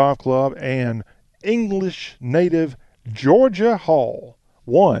 Anne's Golf Club, and English native Georgia Hall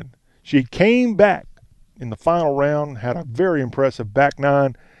won. She came back in the final round, had a very impressive back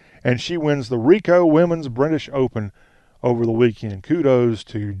nine, and she wins the Ricoh Women's British Open over the weekend. Kudos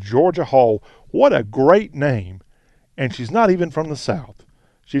to Georgia Hall. What a great name. And she's not even from the South.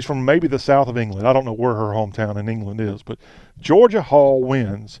 She's from maybe the south of England. I don't know where her hometown in England is, but Georgia Hall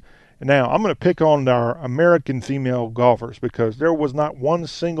wins. Now, I'm going to pick on our American female golfers because there was not one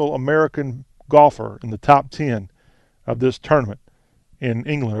single American golfer in the top 10 of this tournament in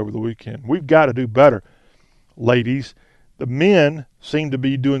England over the weekend. We've got to do better, ladies. The men seem to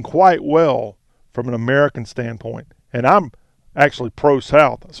be doing quite well from an American standpoint. And I'm actually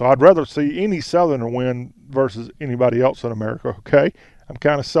pro-South, so I'd rather see any Southerner win versus anybody else in America, okay? I'm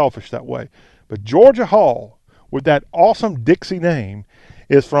kind of selfish that way. But Georgia Hall, with that awesome Dixie name,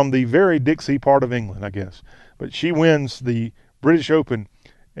 is from the very Dixie part of England, I guess. But she wins the British Open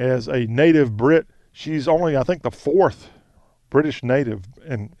as a native Brit. She's only, I think, the 4th British native,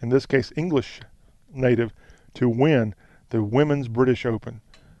 and in this case English native, to win the Women's British Open.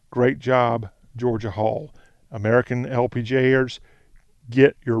 Great job, Georgia Hall. American LPGAers,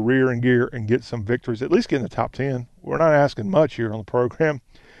 get your rear in gear and get some victories, at least get in the top 10. We're not asking much here on the program.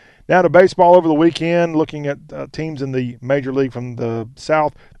 Now to baseball over the weekend, looking at teams in the Major League from the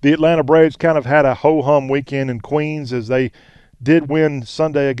South. The Atlanta Braves kind of had a ho-hum weekend in Queens as they did win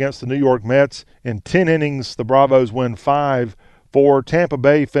Sunday against the New York Mets. In 10 innings, the Bravos win 5-4. Tampa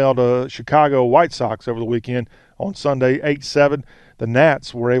Bay fell to Chicago White Sox over the weekend on Sunday, 8-7. The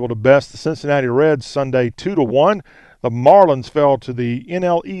Nats were able to best the Cincinnati Reds Sunday 2-1. The Marlins fell to the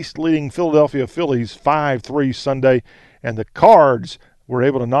NL East leading Philadelphia Phillies 5-3 Sunday. And the Cards were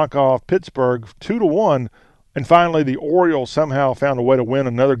able to knock off Pittsburgh 2-1. And finally, the Orioles somehow found a way to win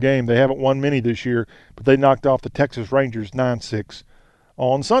another game. They haven't won many this year, but they knocked off the Texas Rangers 9-6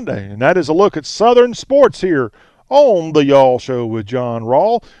 on Sunday. And that is a look at Southern sports here on the Y'all Show with John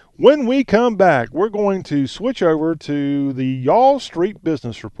Rawl. When we come back, we're going to switch over to the Y'all Street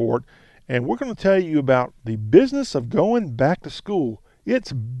Business Report, and we're going to tell you about the business of going back to school.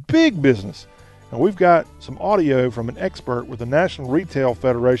 It's big business. And we've got some audio from an expert with the National Retail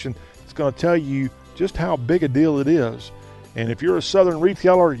Federation that's going to tell you just how big a deal it is. And if you're a Southern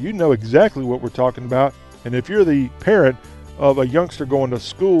retailer, you know exactly what we're talking about. And if you're the parent of a youngster going to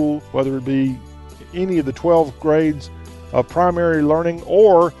school, whether it be any of the 12 grades of primary learning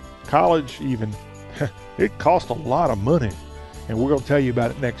or college even, it costs a lot of money. And we're going to tell you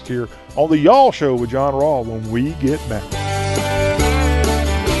about it next year on the Y'all Show with John Rawl when we get back.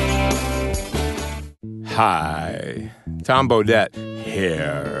 Hi, Tom Bodette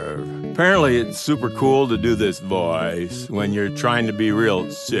here. Apparently it's super cool to do this voice when you're trying to be real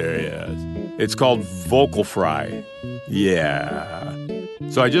serious. It's called vocal fry. Yeah.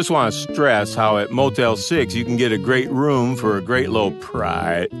 So I just want to stress how at Motel 6 you can get a great room for a great low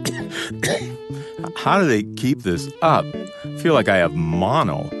price. How do they keep this up? I feel like I have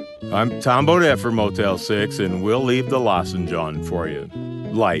mono. I'm Tom Bodette for Motel 6, and we'll leave the lozenge on for you.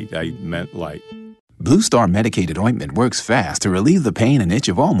 Light, I meant light. Blue Star medicated ointment works fast to relieve the pain and itch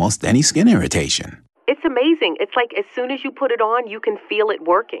of almost any skin irritation. It's amazing. It's like as soon as you put it on, you can feel it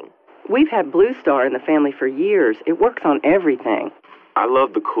working. We've had Blue Star in the family for years. It works on everything. I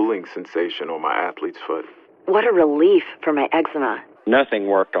love the cooling sensation on my athlete's foot. What a relief for my eczema. Nothing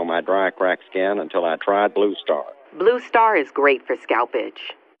worked on my dry, cracked skin until I tried Blue Star. Blue Star is great for scalp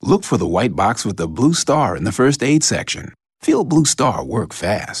itch. Look for the white box with the blue star in the first aid section. Feel Blue Star work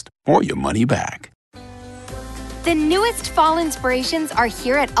fast, or your money back. The newest fall inspirations are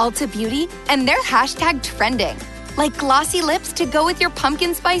here at Ulta Beauty, and they're hashtag trending. Like glossy lips to go with your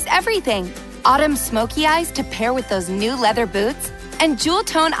pumpkin spice everything, autumn smoky eyes to pair with those new leather boots, and jewel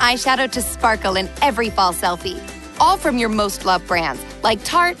tone eyeshadow to sparkle in every fall selfie. All from your most loved brands like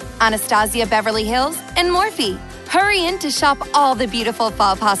Tarte, Anastasia Beverly Hills, and Morphe. Hurry in to shop all the beautiful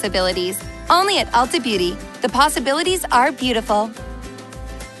fall possibilities. Only at Ulta Beauty. The possibilities are beautiful.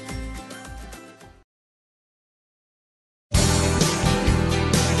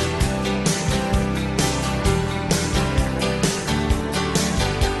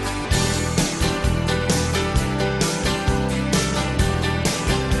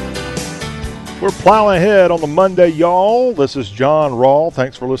 We're plowing ahead on the Monday, y'all. This is John Rawl.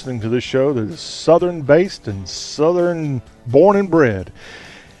 Thanks for listening to this show that is Southern-based and Southern-born and bred.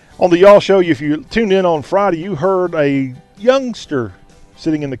 On the Y'all Show, if you tuned in on Friday, you heard a youngster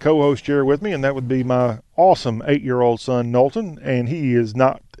sitting in the co-host chair with me, and that would be my awesome 8-year-old son, Knowlton, and he is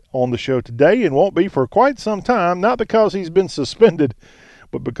not on the show today and won't be for quite some time, not because he's been suspended,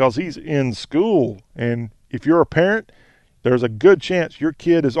 but because he's in school. And if you're a parent, there's a good chance your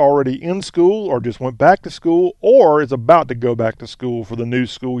kid is already in school or just went back to school or is about to go back to school for the new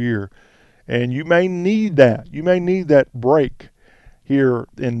school year. And you may need that. You may need that break here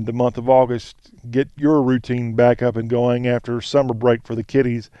in the month of August. Get your routine back up and going after summer break for the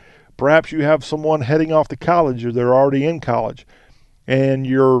kiddies. Perhaps you have someone heading off to college or they're already in college and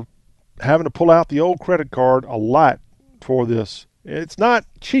you're having to pull out the old credit card a lot for this. It's not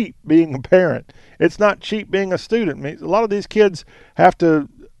cheap being a parent. It's not cheap being a student. I mean, a lot of these kids have to,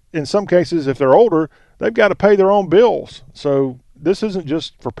 in some cases, if they're older, they've got to pay their own bills. So this isn't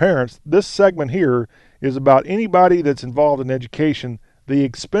just for parents. This segment here is about anybody that's involved in education, the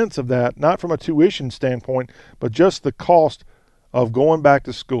expense of that, not from a tuition standpoint, but just the cost of going back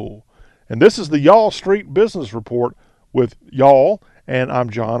to school. And this is the Y'all Street Business Report with Y'all, and I'm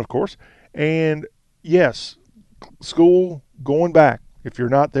John, of course. And yes, school going back if you're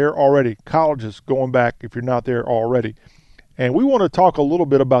not there already. Colleges going back if you're not there already. And we want to talk a little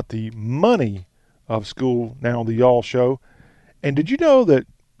bit about the money of school now on the Y'all Show. And did you know that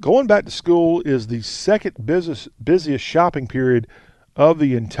going back to school is the second busiest shopping period of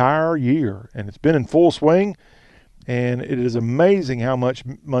the entire year? And it's been in full swing. And it is amazing how much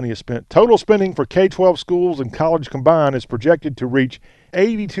money is spent. Total spending for K-12 schools and college combined is projected to reach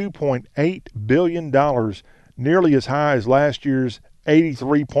 $82.8 billion, nearly as high as last year's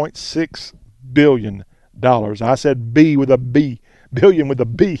 $83.6 billion. I said B with a B, billion with a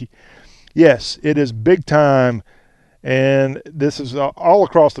B. Yes, it is big time, and this is all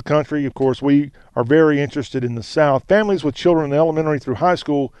across the country. Of course, we are very interested in the South. Families with children in elementary through high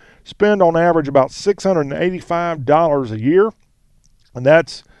school spend on average about $685 a year, and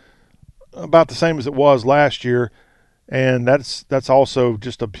that's about the same as it was last year, and that's also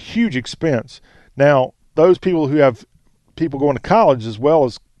just a huge expense. Now, those people who have people going to college as well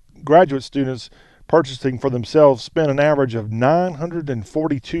as graduate students purchasing for themselves spend an average of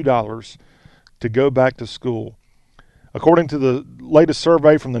 $942 to go back to school. According to the latest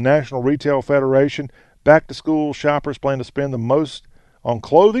survey from the National Retail Federation, back-to-school shoppers plan to spend the most on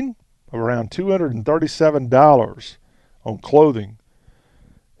clothing, around $237 on clothing.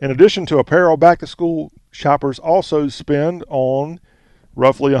 In addition to apparel, back-to-school shoppers also spend on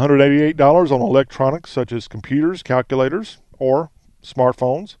roughly $188 on electronics such as computers, calculators, or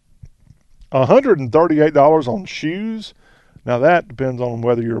smartphones. $138 on shoes. Now that depends on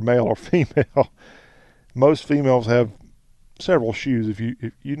whether you're male or female. Most females have several shoes, if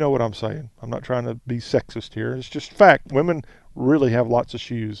you know what I'm saying. I'm not trying to be sexist here. It's just fact. Women really have lots of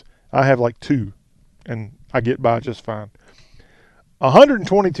shoes. I have like 2, and I get by just fine.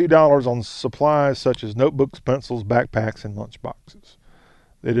 $122 on supplies such as notebooks, pencils, backpacks, and lunch boxes.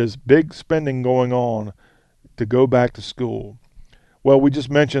 It is big spending going on to go back to school. Well, we just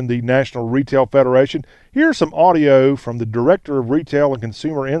mentioned the National Retail Federation. Here's some audio from the Director of Retail and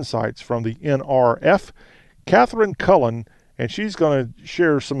Consumer Insights from the NRF, Catherine Cullen, and she's going to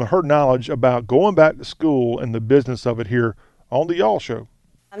share some of her knowledge about going back to school and the business of it here on the Y'all Show.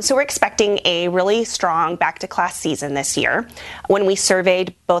 So we're expecting a really strong back-to-class season this year. When we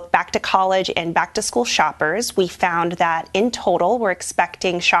surveyed both back-to-college and back-to-school shoppers, we found that in total, we're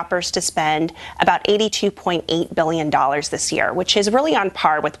expecting shoppers to spend about $82.8 billion this year, which is really on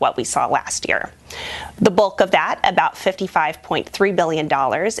par with what we saw last year. The bulk of that, about $55.3 billion,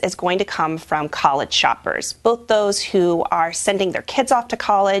 is going to come from college shoppers, both those who are sending their kids off to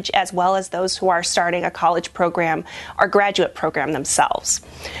college as well as those who are starting a college program or graduate program themselves.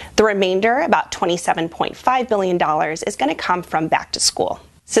 The remainder, about $27.5 billion, is going to come from back to school.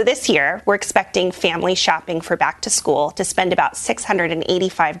 So this year, we're expecting families shopping for back to school to spend about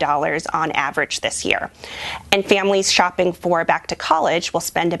 $685 on average this year. And families shopping for back to college will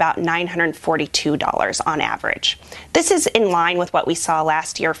spend about $942 on average. This is in line with what we saw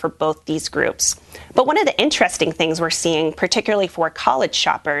last year for both these groups. But one of the interesting things we're seeing, particularly for college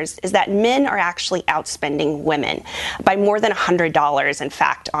shoppers, is that men are actually outspending women by more than $100, in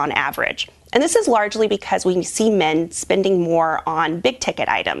fact, on average. And this is largely because we see men spending more on big ticket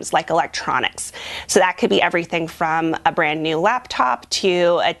items like electronics. So that could be everything from a brand new laptop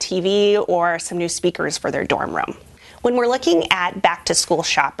to a TV or some new speakers for their dorm room. When we're looking at back-to-school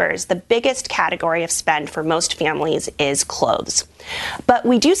shoppers, the biggest category of spend for most families is clothes. But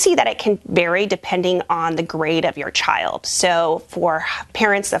we do see that it can vary depending on the grade of your child. So for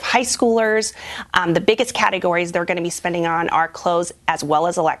parents of high schoolers, the biggest categories they're going to be spending on are clothes as well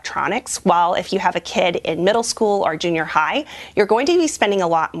as electronics. While if you have a kid in middle school or junior high, you're going to be spending a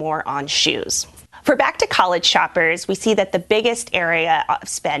lot more on shoes. For back-to-college shoppers, we see that the biggest area of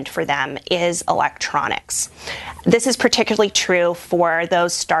spend for them is electronics. This is particularly true for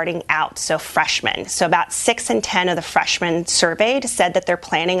those starting out, so freshmen. So about 6 in 10 of the freshmen surveyed said that they're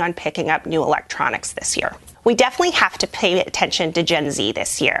planning on picking up new electronics this year. We definitely have to pay attention to Gen Z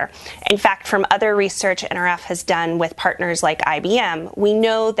this year. In fact, from other research NRF has done with partners like IBM, we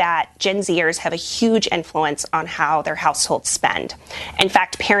know that Gen Zers have a huge influence on how their households spend. In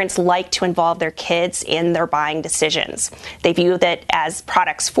fact, parents like to involve their kids in their buying decisions. They view that as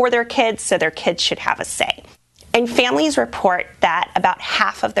products for their kids, so their kids should have a say. And families report that about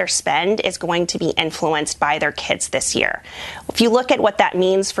half of their spend is going to be influenced by their kids this year. If you look at what that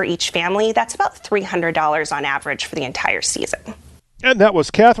means for each family, that's about $300 on average for the entire season. And that was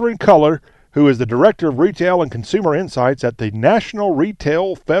Catherine Culler, who is the Director of Retail and Consumer Insights at the National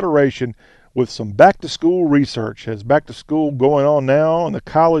Retail Federation, with some back-to-school research. As back-to-school going on now and the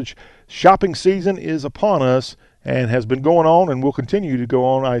college shopping season is upon us and has been going on and will continue to go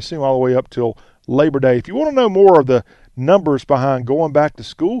on, I assume, all the way up till Labor Day. If you want to know more of the numbers behind going back to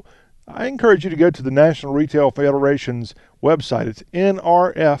school, I encourage you to go to the National Retail Federation's website. It's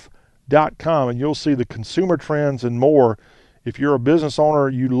nrf.com, and you'll see the consumer trends and more. If you're a business owner,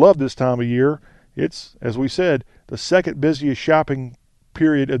 you love this time of year. It's, as we said, the second busiest shopping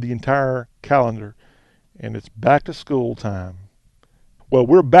period of the entire calendar, and it's back to school time. Well,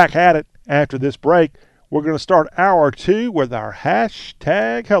 we're back at it after this break. We're going to start hour 2 with our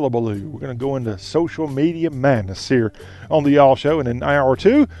hashtag hullabaloo. We're going to go into social media madness here on the Y'all Show. And in hour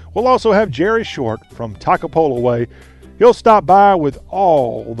 2, we'll also have Jerry Short from Takapola Way. He'll stop by with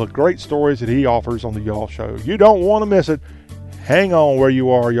all the great stories that he offers on the Y'all Show. You don't want to miss it. Hang on where you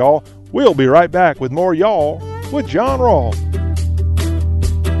are, y'all. We'll be right back with more Y'all with John Rawl.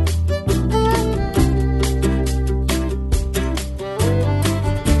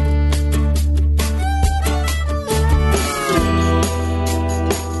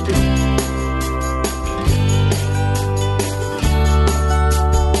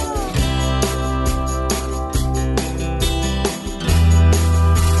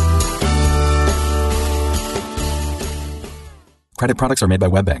 Credit products are made by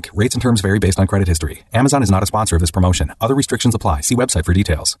WebBank. Rates and terms vary based on credit history. Amazon is not a sponsor of this promotion. Other restrictions apply. See website for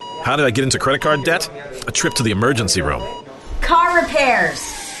details. How did I get into credit card debt? A trip to the emergency room. Car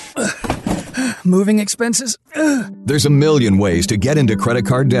repairs. Moving expenses? There's a million ways to get into credit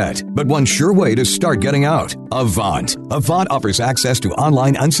card debt, but one sure way to start getting out. Avant. Avant offers access to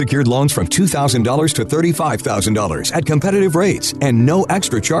online unsecured loans from $2,000 to $35,000 at competitive rates and no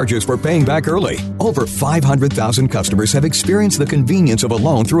extra charges for paying back early. Over 500,000 customers have experienced the convenience of a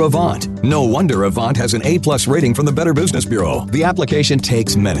loan through Avant. No wonder Avant has an A+ rating from the Better Business Bureau. The application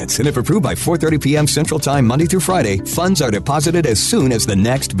takes minutes, and if approved by 4:30 p.m. Central Time Monday through Friday, funds are deposited as soon as the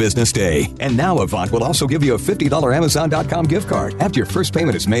next business day. And now Avant will also give you a $50 Amazon.com gift card after your first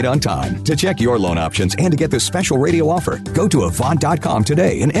payment is made on time. To check your loan options and to get this special radio offer, go to Avant.com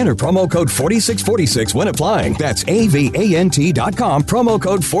today and enter promo code 4646 when applying. That's AVANT.com, promo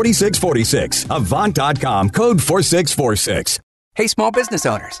code 4646. Avant.com, code 4646. Hey, small business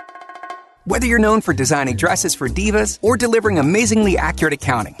owners. Whether you're known for designing dresses for divas or delivering amazingly accurate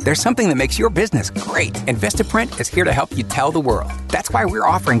accounting, there's something that makes your business great, and Vistaprint is here to help you tell the world. That's why we're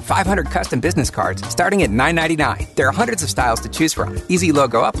offering 500 custom business cards starting at $9.99. There are hundreds of styles to choose from, easy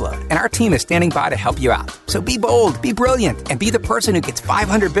logo upload, and our team is standing by to help you out. So be bold, be brilliant, and be the person who gets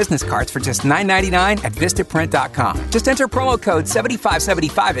 500 business cards for just $9.99 at Vistaprint.com. Just enter promo code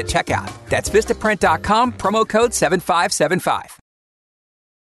 7575 at checkout. That's Vistaprint.com, promo code 7575.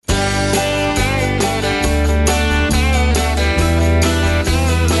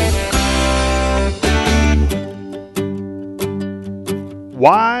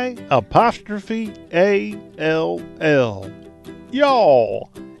 Y''ALL.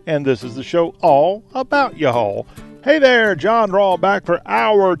 Y'all. And this is the show all about y'all. Hey there, John Raw back for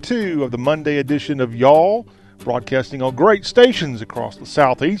hour 2 of the Monday edition of Y'all, broadcasting on great stations across the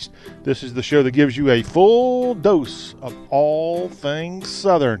Southeast. This is the show that gives you a full dose of all things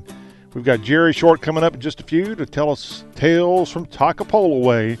Southern. We've got Jerry Short coming up in just a few to tell us tales from Toccopola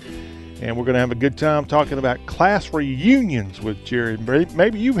way. And we're going to have a good time talking about class reunions with Jerry.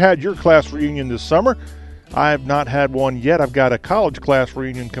 Maybe you've had your class reunion this summer. I have not had one yet. I've got a college class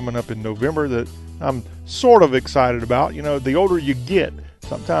reunion coming up in November that I'm sort of excited about. You know, the older you get,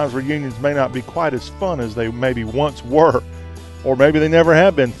 sometimes reunions may not be quite as fun as they maybe once were. Or maybe they never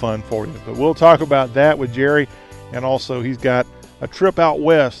have been fun for you. But we'll talk about that with Jerry. And also he's got a trip out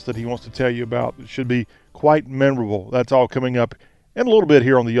west that he wants to tell you about. It should be quite memorable. That's all coming up in a little bit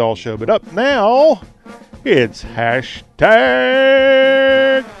here on the Y'all Show. But up now, it's hashtag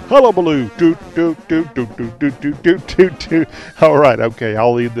hullabaloo. All right, okay,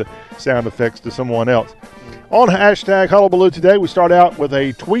 I'll leave the sound effects to someone else. On hashtag hullabaloo today, we start out with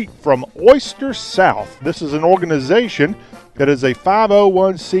a tweet from Oyster South. This is an organization that is a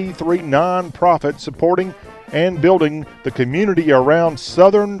 501c3 nonprofit supporting and building the community around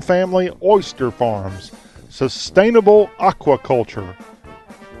Southern Family Oyster Farms. Sustainable aquaculture.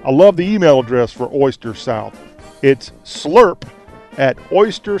 I love the email address for Oyster South. It's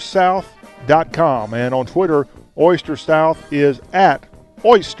slurp@oystersouth.com. And on Twitter, Oyster South is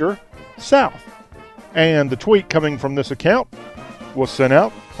 @Oyster South. And the tweet coming from this account was sent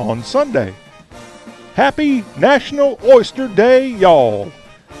out on Sunday. Happy National Oyster Day, y'all.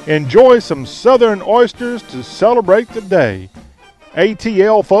 Enjoy some Southern oysters to celebrate the day.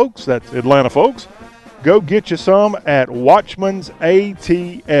 ATL folks, that's Atlanta folks, go get you some at Watchman's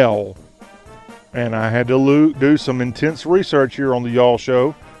ATL. And I had to do some intense research here on the Y'all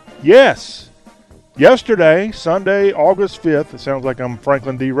Show. Yes, yesterday, Sunday, August 5th, it sounds like I'm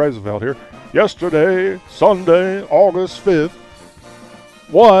Franklin D. Roosevelt here. Yesterday, Sunday, August 5th,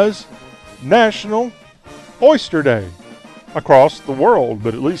 was National Oyster Day across the world.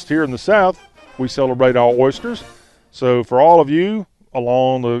 But at least here in the South, we celebrate all oysters. So for all of you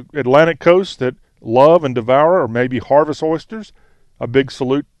along the Atlantic coast that love and devour or maybe harvest oysters, a big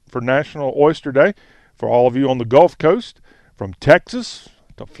salute for National Oyster Day. For all of you on the Gulf Coast, from Texas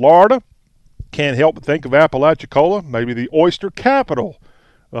to Florida, can't help but think of Apalachicola, maybe the oyster capital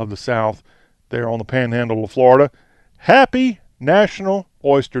of the South there on the panhandle of Florida. Happy National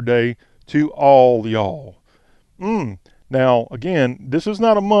Oyster Day to all y'all. Now, again, this is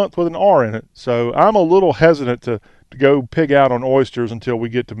not a month with an R in it, so I'm a little hesitant to go pig out on oysters until we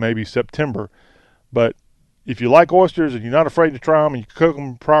get to maybe September. But if you like oysters and you're not afraid to try them and you cook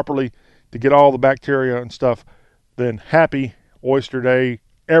them properly to get all the bacteria and stuff, then happy Oyster Day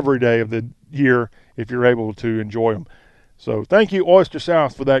every day of the year if you're able to enjoy them. So thank you, Oyster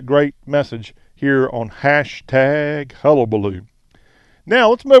South, for that great message here on hashtag hullabaloo.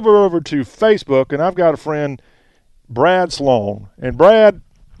 Now let's move over to Facebook, and I've got a friend, Brad Sloan. And Brad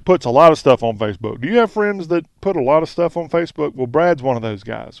puts a lot of stuff on Facebook. Do you have friends that put a lot of stuff on Facebook? Well, Brad's one of those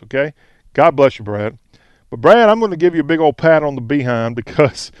guys, okay? God bless you, Brad. But Brad, I'm going to give you a big old pat on the behind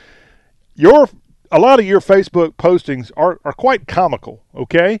because a lot of your Facebook postings are quite comical,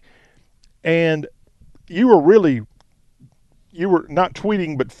 okay? And you were not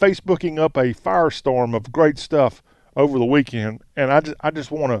tweeting but Facebooking up a firestorm of great stuff over the weekend, and I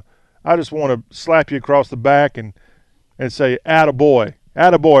just want to slap you across the back and say attaboy,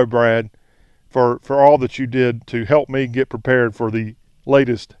 Brad, for all that you did to help me get prepared for the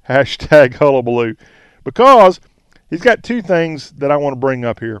latest hashtag hullabaloo, because he's got two things that I want to bring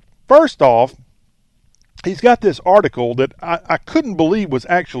up here. First off, he's got this article that I couldn't believe was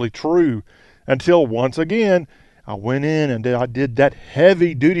actually true until once again I went in and I did that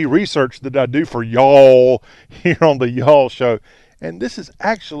heavy-duty research that I do for y'all here on the Y'all Show, and this is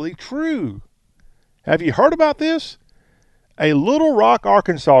actually true. Have you heard about this? A Little Rock,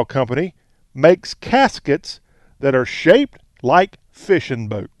 Arkansas company makes caskets that are shaped like fishing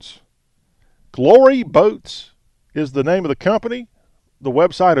boats. Glory Boats is the name of the company. The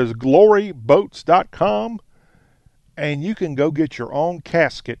website is gloryboats.com, and you can go get your own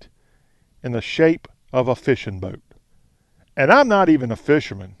casket in the shape of a fishing boat. And I'm not even a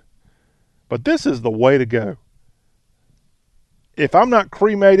fisherman, but this is the way to go. If I'm not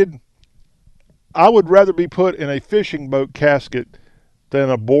cremated, I would rather be put in a fishing boat casket than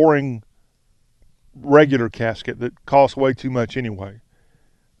a boring regular casket that costs way too much anyway.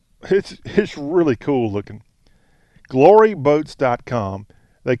 It's really cool looking. Gloryboats.com.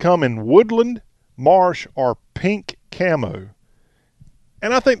 They come in woodland, marsh, or pink camo.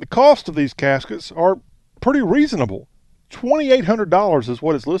 And I think the cost of these caskets are pretty reasonable. $2,800 is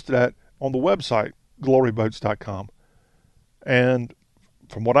what it's listed at on the website, gloryboats.com. And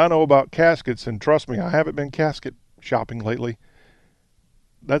from what I know about caskets, and trust me, I haven't been casket shopping lately,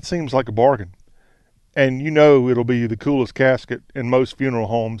 that seems like a bargain. And you know it'll be the coolest casket in most funeral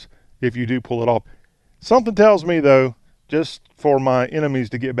homes if you do pull it off. Something tells me, though, just for my enemies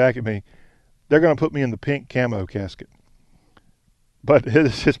to get back at me, they're going to put me in the pink camo casket. But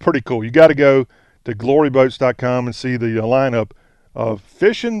it's pretty cool. You got to go to gloryboats.com and see the lineup of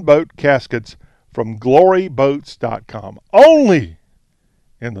fishing boat caskets from gloryboats.com. Only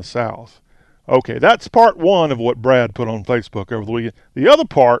in the South. Okay, that's part one of what Brad put on Facebook over the weekend. The other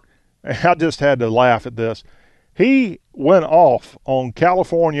part, I just had to laugh at this. He went off on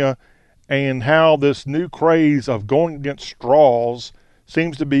California and how this new craze of going against straws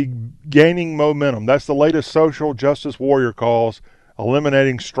seems to be gaining momentum. That's the latest social justice warrior cause,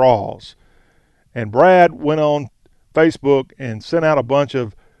 eliminating straws. And Brad went on Facebook and sent out a bunch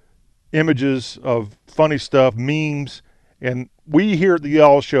of images of funny stuff, memes, and we here at the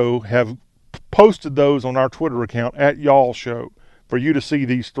Y'all Show have posted those on our Twitter account at Y'all Show for you to see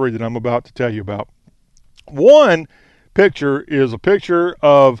these three that I'm about to tell you about. One picture is a picture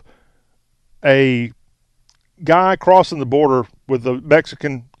of a guy crossing the border with the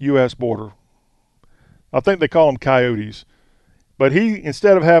Mexican-U.S. border. I think they call them coyotes. But he,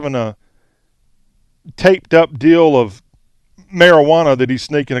 instead of having a taped up deal of marijuana that he's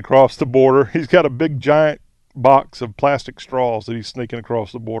sneaking across the border, he's got a big giant box of plastic straws that he's sneaking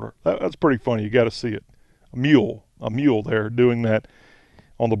across the border. That's pretty funny. You got to see it. A mule there doing that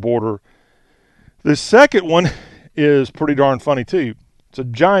on the border. The second one is pretty darn funny too. It's a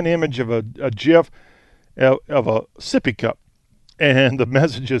giant image of a GIF of a sippy cup. And the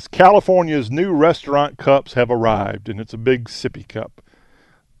message is, California's new restaurant cups have arrived. And it's a big sippy cup.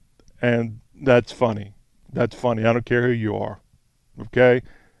 And that's funny. That's funny. I don't care who you are. Okay?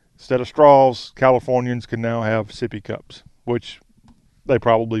 Instead of straws, Californians can now have sippy cups, which they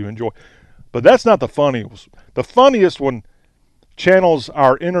probably enjoy. But that's not the funniest. The funniest one channels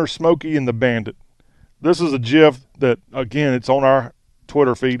our inner Smokey and the Bandit. This is a GIF that, again, it's on our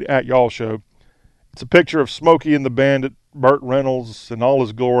Twitter feed at Y'all Show. It's a picture of Smokey and the Bandit, Burt Reynolds in all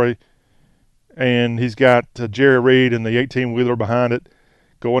his glory, and he's got Jerry Reed and the 18-wheeler behind it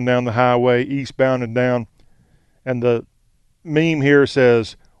going down the highway, eastbound and down. And the meme here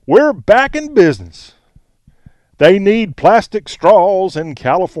says, "We're back in business. They need plastic straws in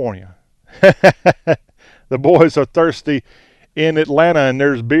California." The boys are thirsty in Atlanta, and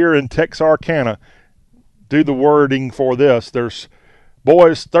there's beer in Texarkana. Do the wording for this. There's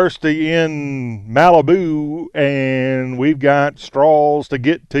boys thirsty in Malibu, and we've got straws to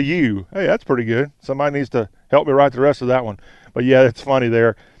get to you. Hey, that's pretty good. Somebody needs to help me write the rest of that one. But yeah, it's funny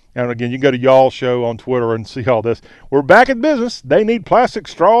there. And again, you can go to Y'all Show on Twitter and see all this. We're back in business. They need plastic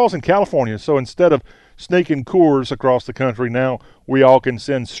straws in California. So instead of sneaking Coors across the country, now we all can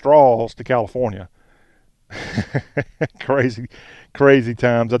send straws to California. Crazy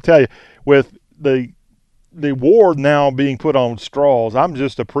times. I tell you, with the war now being put on straws, I'm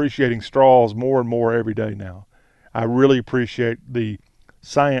just appreciating straws more and more every day now. I really appreciate the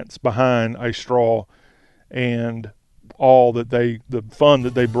science behind a straw and all that the fun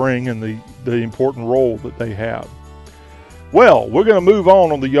that they bring and the important role that they have. Well, we're going to move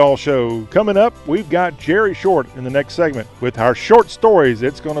on the Y'all Show. Coming up, we've got Jerry Short in the next segment with our short stories.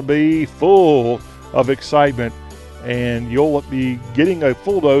 It's going to be full of excitement, and you'll be getting a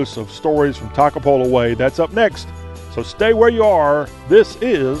full dose of stories from Takapola Way. That's up next, so stay where you are. This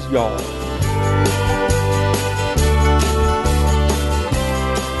is Y'all.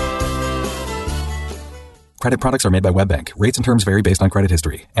 Credit products are made by WebBank. Rates and terms vary based on credit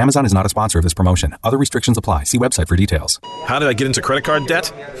history. Amazon is not a sponsor of this promotion. Other restrictions apply. See website for details. How did I get into credit card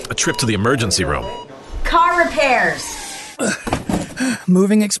debt? A trip to the emergency room. Car repairs.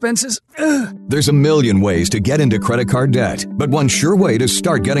 Moving expenses? There's a million ways to get into credit card debt, but one sure way to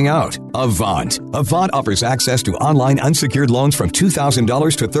start getting out. Avant. Avant offers access to online unsecured loans from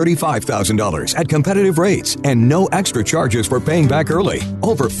 $2,000 to $35,000 at competitive rates and no extra charges for paying back early.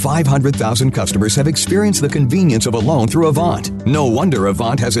 Over 500,000 customers have experienced the convenience of a loan through Avant. No wonder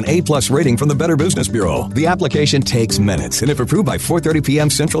Avant has an A+ rating from the Better Business Bureau. The application takes minutes, and if approved by 4:30 p.m.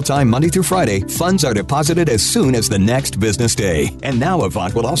 Central Time Monday through Friday, funds are deposited as soon as the next business day. And now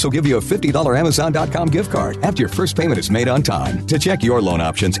Avant will also give you a $50 Amazon.com gift card after your first payment is made on time. To check your loan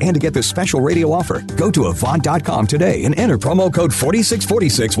options and to get this special radio offer, go to Avant.com today and enter promo code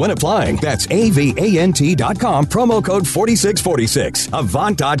 4646 when applying. That's AVANT.com, promo code 4646.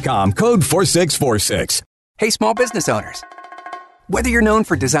 Avant.com, code 4646. Hey, small business owners. Whether you're known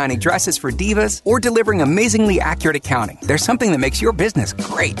for designing dresses for divas or delivering amazingly accurate accounting, there's something that makes your business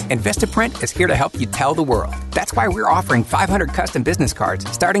great, and Vistaprint is here to help you tell the world. That's why we're offering 500 custom business cards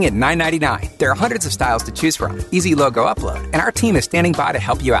starting at $9.99. There are hundreds of styles to choose from, easy logo upload, and our team is standing by to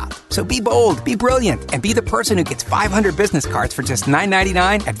help you out. So be bold, be brilliant, and be the person who gets 500 business cards for just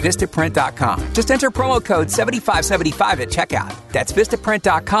 $9.99 at Vistaprint.com. Just enter promo code 7575 at checkout. That's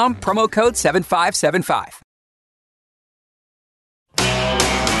Vistaprint.com, promo code 7575.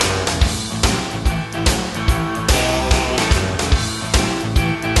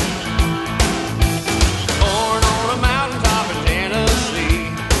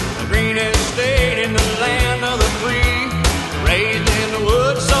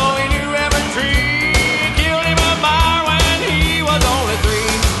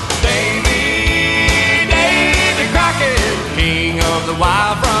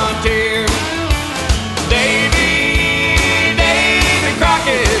 Wild frontier, Davy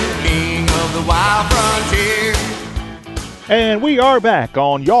Crockett, king of the wild frontier. And we are back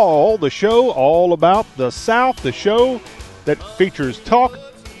on Y'all, the show all about the South, the show that features talk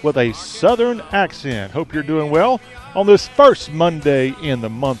with a Southern accent. Hope you're doing well on this first Monday in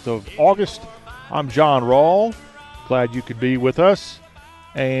the month of August. I'm John Rawl. Glad you could be with us.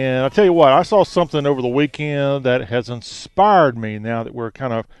 And I'll tell you what, I saw something over the weekend that has inspired me now that we're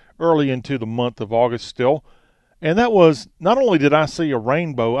kind of early into the month of August still. And that was, not only did I see a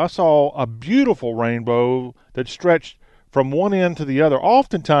rainbow, I saw a beautiful rainbow that stretched from one end to the other.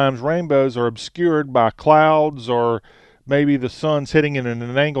 Oftentimes, rainbows are obscured by clouds or maybe the sun's hitting it in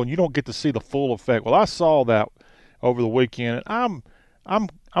an angle and you don't get to see the full effect. Well, I saw that over the weekend, and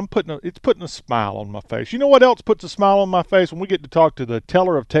it's putting a smile on my face. You know what else puts a smile on my face? When we get to talk to the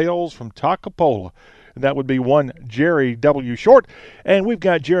teller of tales from Takapola. And that would be one Jerry W. Short. And we've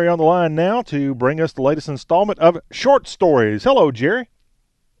got Jerry on the line now to bring us the latest installment of Short Stories. Hello, Jerry.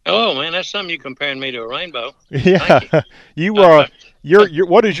 Oh, man, that's something you comparing me to a rainbow. Yeah. You are.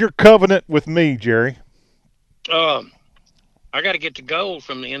 What is your covenant with me, Jerry? I got to get to gold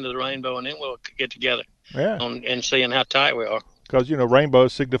from the end of the rainbow, and then we'll get together. Yeah. And seeing how tight we are. Because,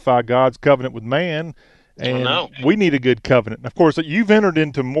 rainbows signify God's covenant with man, and we need a good covenant. Of course, you've entered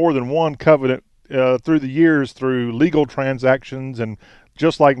into more than one covenant through the years, through legal transactions, and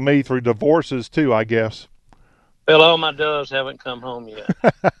just like me, through divorces too, I guess. Well, all my doves haven't come home yet,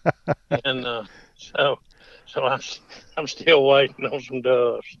 and so I'm still waiting on some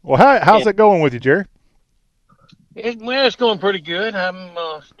doves. Well, how's it going with you, Jerry? It's going pretty good. I'm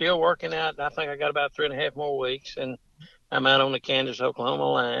still working out. I think I got about 3.5 more weeks, and I'm out on the Kansas-Oklahoma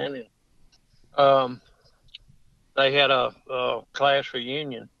line, and they had a class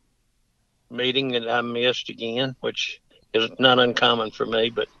reunion meeting that I missed again, which is not uncommon for me.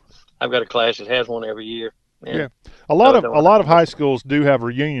 But I've got a class that has one every year. Yeah, a lot of high schools do have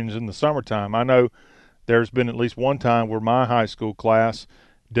reunions in the summertime. I know there's been at least one time where my high school class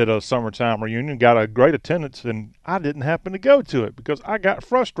did a summertime reunion, got a great attendance, and I didn't happen to go to it because I got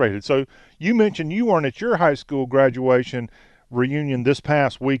frustrated. So you mentioned you weren't at your high school graduation reunion this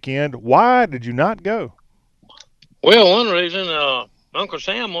past weekend. Why did you not go? Well, one reason, Uncle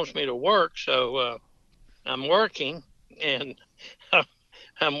Sam wants me to work, so I'm working, and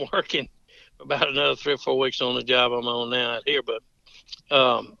I'm working about another 3 or 4 weeks on the job I'm on now out here. But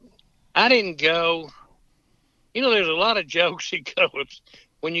I didn't go. There's a lot of jokes that go with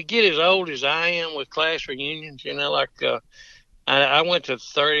when you get as old as I am with class reunions. I went to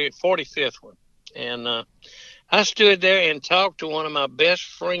 45th one, and I stood there and talked to one of my best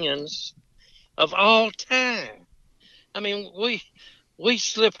friends of all time. I mean, we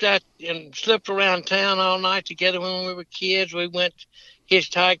slipped out and slipped around town all night together when we were kids. We went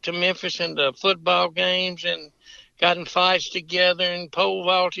hitchhiked to Memphis and to football games and got in fights together and pole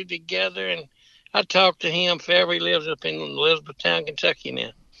vaulted together. And I talked to him forever. He lives up in Elizabethtown, Kentucky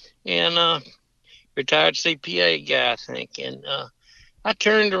now. And retired CPA guy, I think. And I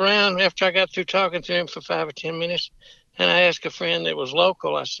turned around after I got through talking to him for 5 or 10 minutes, and I asked a friend that was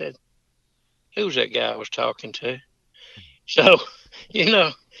local. I said, "Who's that guy I was talking to?" So,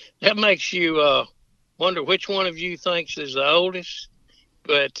 that makes you wonder which one of you thinks is the oldest.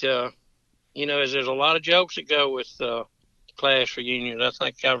 But as there's a lot of jokes that go with class reunions. I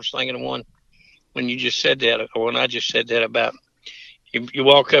think I was thinking of one when you just said that, or when I just said that about you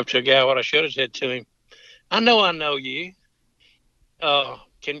walk up to a guy. What I should have said to him, I know you.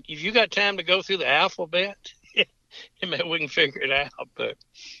 If you got time to go through the alphabet, maybe we can figure it out. But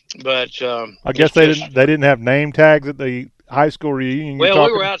I guess they didn't have name tags at the high school reunion. Well,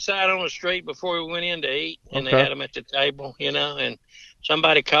 we were outside on the street before we went in to eat, and they had them at the table, and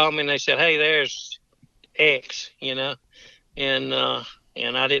somebody called me and they said, "Hey, there's X," and I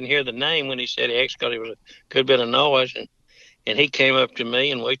didn't hear the name when he said X because it was a good bit of noise, and he came up to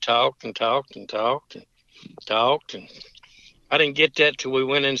me and we talked and I didn't get that till we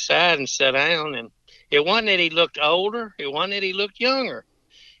went inside and sat down, and it wasn't that he looked older, it wasn't that he looked younger.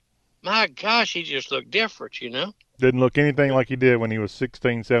 My gosh, he just looked different, Didn't look anything like he did when he was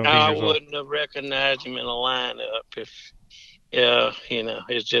 16, 17 years old. I wouldn't have recognized him in a lineup if,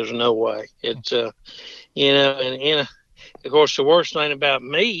 there's no way. It's, of course, the worst thing about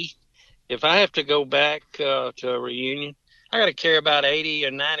me, if I have to go back to a reunion, I got to carry about 80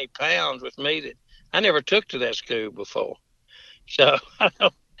 or 90 pounds with me that I never took to that school before. So I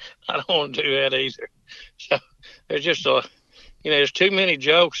don't want to do that either. So there's just there's too many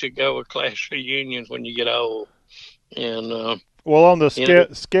jokes that go with class reunions when you get old. And well, on the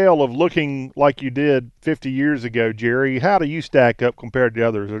scale of looking like you did 50 years ago, Jerry, how do you stack up compared to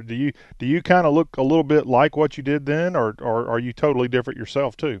others? Or do you kind of look a little bit like what you did then, or are you totally different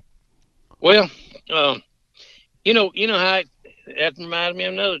yourself too? Well, how that reminds me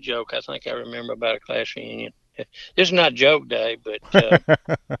of another joke I think I remember about a class reunion. This is not joke day, but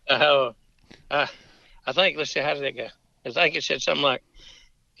I think, let's see, how did that go? I think it said something like,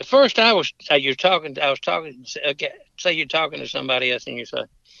 at first say you're talking to somebody else and you say,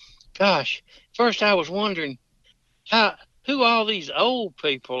 "Gosh, first I was wondering who all these old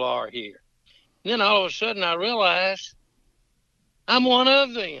people are here. And then all of a sudden I realized I'm one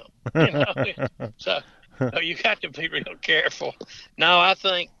of them." So you got to be real careful. No, I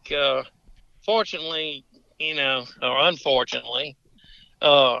think, fortunately, or unfortunately,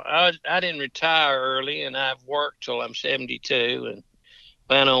 I didn't retire early, and I've worked till I'm 72 and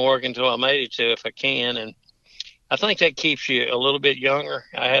plan on working till I'm 82 if I can. And I think that keeps you a little bit younger.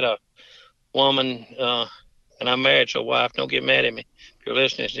 I had a woman, and I'm married to a wife. Don't get mad at me if you're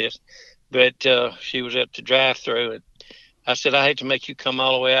listening to this. But she was at the drive-thru, and I said, "I hate to make you come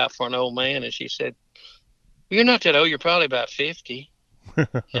all the way out for an old man." And she said, "You're not that old. You're probably about 50.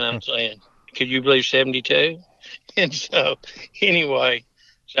 And I'm saying, "Could you believe 72? And so anyway,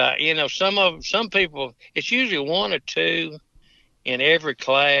 some people, it's usually one or two in every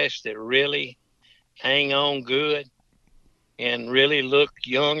class that really hang on good and really look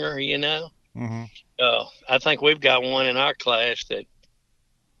younger, Mm-hmm. I think we've got one in our class that,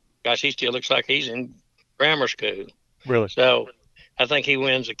 gosh, he still looks like he's in grammar school. Really? So I think he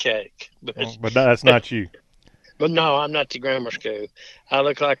wins a cake. But that's not you. But no, I'm not the grammar school. I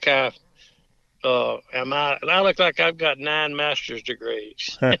look like I look like I've got 9 master's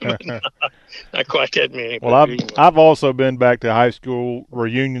degrees. Not quite that many. Well, I've also been back to high school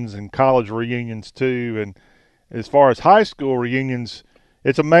reunions and college reunions too. And as far as high school reunions,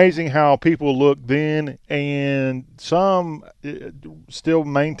 it's amazing how people look then, and some still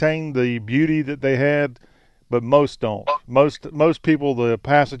maintain the beauty that they had, but most don't. Most people, the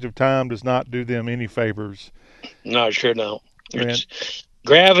passage of time does not do them any favors. No, sure don't.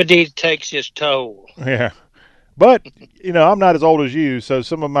 Gravity takes its toll. Yeah. But, I'm not as old as you, so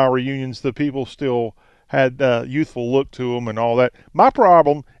some of my reunions, the people still had youthful look to them and all that. My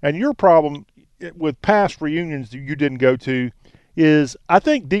problem, and your problem with past reunions that you didn't go to, is I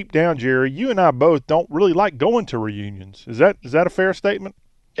think deep down, Jerry, you and I both don't really like going to reunions. Is that a fair statement?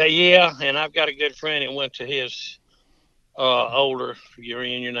 Yeah, and I've got a good friend that went to his older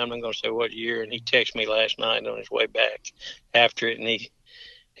reunion. I'm not going to say what year, and he texted me last night on his way back after it, and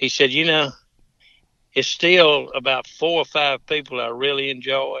he said, it's still about 4 or 5 people I really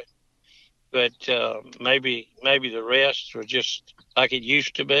enjoy, but maybe the rest are just like it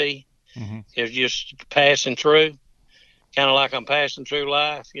used to be. Mm-hmm. They're just passing through, kind of like I'm passing through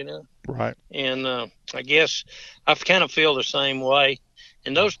life, Right. And I guess I kind of feel the same way.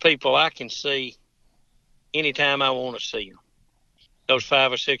 And those people I can see anytime I want to see them. Those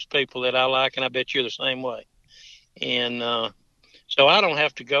 5 or 6 people that I like, and I bet you're the same way. And so I don't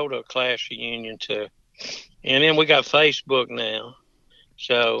have to go to a class reunion and then we got Facebook now.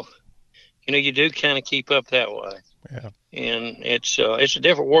 So, you do kind of keep up that way. Yeah. And it's a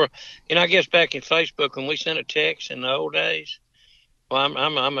different world. I guess back in Facebook when we sent a text in the old days. Well,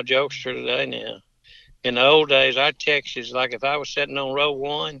 I'm a jokester today now. In the old days, our text is like if I was sitting on row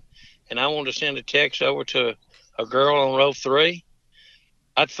 1 and I wanted to send a text over to a girl on row 3,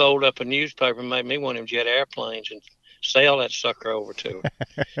 I'd fold up a newspaper and make me one of them jet airplanes and sail that sucker over to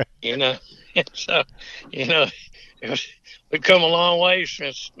her. And so, we've come a long way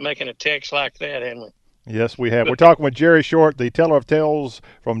since making a text like that, haven't we? Yes, we have. We're talking with Jerry Short, the teller of tales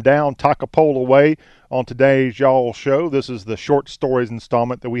from down Takapola Way, on today's Y'all Show. This is the short stories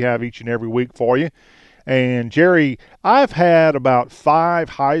installment that we have each and every week for you. And, Jerry, I've had about 5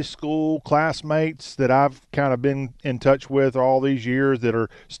 high school classmates that I've kind of been in touch with all these years that are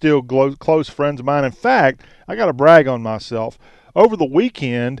still close friends of mine. In fact, I got to brag on myself. Over the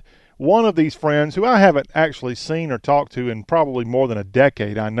weekend, one of these friends, who I haven't actually seen or talked to in probably more than a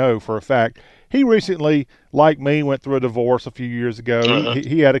decade, I know for a fact, he recently, like me, went through a divorce a few years ago. Uh-huh.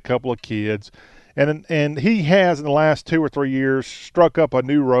 He had a couple of kids. And he has, in the last 2 or 3 years, struck up a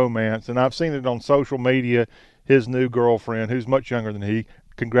new romance. And I've seen it on social media, his new girlfriend, who's much younger than he.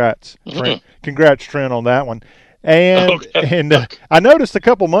 Congrats, Trent. Congrats, Trent, on that one. And I noticed a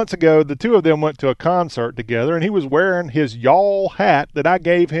couple months ago the two of them went to a concert together, and he was wearing his Y'all hat that I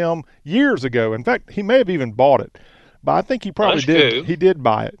gave him years ago. In fact, he may have even bought it. But I think he probably did. Cool. He did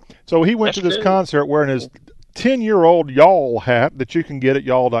buy it. So he went to this cool. concert wearing his 10-year-old Y'all hat that you can get at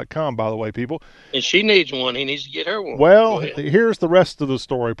y'all.com, by the way, people. And she needs one. He needs to get her one. Well, here's the rest of the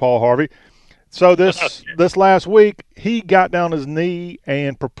story, Paul Harvey. So this last week, he got down his knee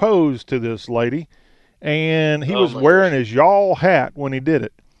and proposed to this lady, and he was wearing his Y'all hat when he did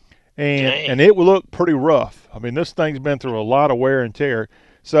it. And it would look pretty rough. I mean, this thing's been through a lot of wear and tear.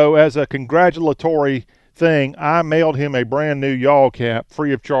 So as a congratulatory thing, I mailed him a brand new Y'all cap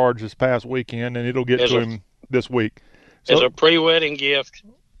free of charge this past weekend, and it'll get to him this week. So, as a pre-wedding gift,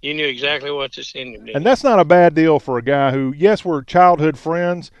 you knew exactly what to send him. And that's not a bad deal for a guy who, yes, we're childhood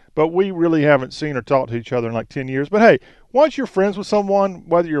friends, but we really haven't seen or talked to each other in like 10 years. But, hey, once you're friends with someone,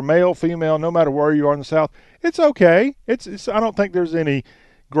 whether you're male, female, no matter where you are in the South, it's okay. It's I don't think there's any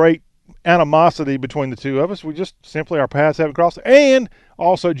great animosity between the two of us. We just simply, our paths haven't crossed. And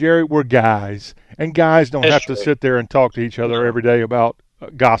also, Jerry, we're guys. And guys don't have to sit there and talk to each other every day about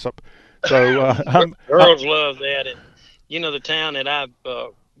gossip. So girls love that. And, the town that I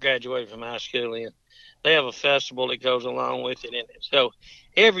graduated from high school in, they have a festival that goes along with it. And so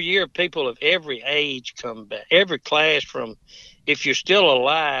every year people of every age come back. Every class from, if you're still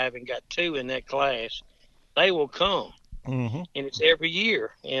alive and got 2 in that class, they will come. Mm-hmm. And it's every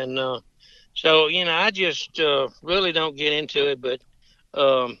year. And so, I just really don't get into it. But,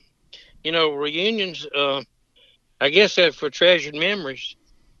 reunions, I guess that's for treasured memories.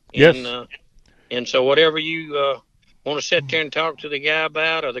 Yes. And so whatever you want to sit there and talk to the guy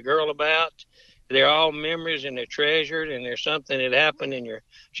about or the girl about, they're all memories and they're treasured, and there's something that happened in your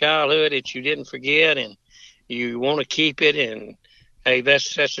childhood that you didn't forget, and you want to keep it, and hey,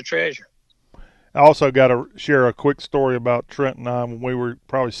 that's a treasure. I also got to share a quick story about Trent and I. When we were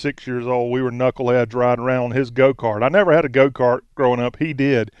probably 6 years old, we were knuckleheads riding around on his go-kart. I never had a go-kart growing up. He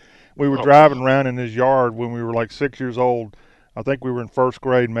did. We were driving around in his yard when we were like 6 years old. I think we were in first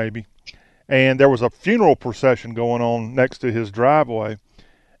grade maybe. And there was a funeral procession going on next to his driveway.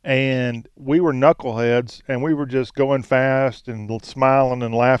 And we were knuckleheads, and we were just going fast and smiling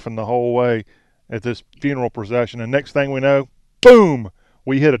and laughing the whole way at this funeral procession. And next thing we know, boom,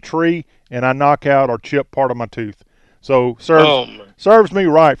 we hit a tree, and I knock out or chip part of my tooth. So serves me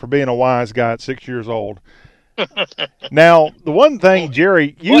right for being a wise guy at 6 years old. Now, the one thing,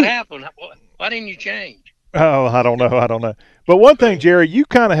 Jerry, what happened? Why didn't you change? Oh, I don't know. But one thing, Jerry, you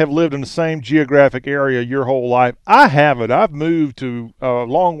kind of have lived in the same geographic area your whole life. I haven't. I've moved to a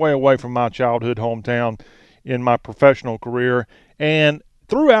long way away from my childhood hometown in my professional career. And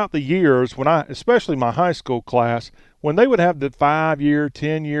throughout the years, especially my high school class, when they would have the 5-year,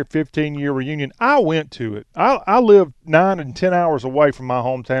 10-year, 15-year reunion, I went to it. I lived 9 and 10 hours away from my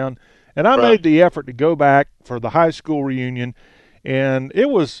hometown, and I made the effort to go back for the high school reunion. And it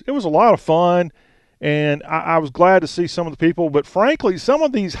was a lot of fun. And I was glad to see some of the people. But frankly, some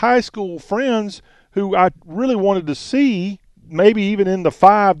of these high school friends who I really wanted to see, maybe even in the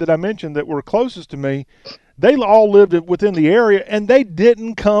 5 that I mentioned that were closest to me, they all lived within the area, and they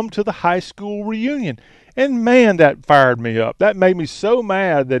didn't come to the high school reunion. And, man, that fired me up. That made me so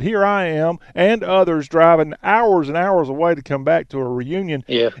mad that here I am and others driving hours and hours away to come back to a reunion.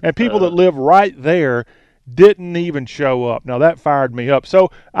 Yeah. And people that live right there didn't even show up. Now, that fired me up. So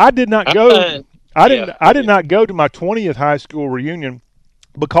I did not go. I did not go to my 20th high school reunion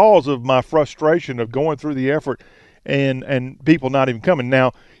because of my frustration of going through the effort and people not even coming.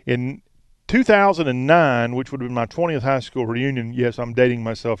 Now, in 2009, which would have been my 20th high school reunion, yes, I'm dating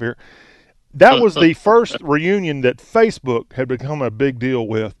myself here, that was the first reunion that Facebook had become a big deal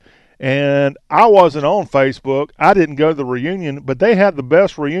with. And I wasn't on Facebook. I didn't go to the reunion, but they had the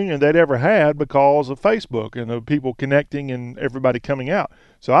best reunion they'd ever had because of Facebook and the people connecting and everybody coming out.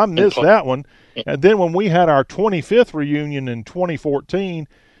 So I missed that one. And then when we had our 25th reunion in 2014,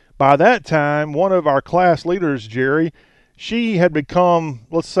 by that time, one of our class leaders, Jerry, she had become,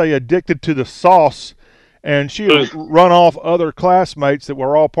 let's say, addicted to the sauce, and she had run off other classmates that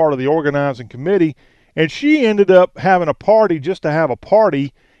were all part of the organizing committee, and she ended up having a party just to have a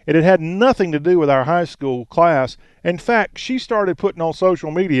party. And it had nothing to do with our high school class. In fact, she started putting on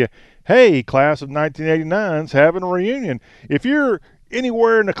social media, hey, class of 1989's having a reunion. If you're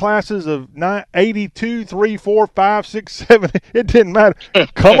anywhere in the classes of 82, 3, 4, 5, 6, 7, it didn't matter.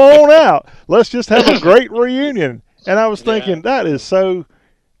 Come on out. Let's just have a great reunion. And I was thinking, that is so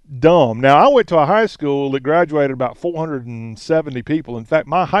dumb. Now, I went to a high school that graduated about 470 people. In fact,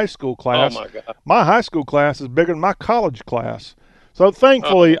 my high school class, my high school class is bigger than my college class. So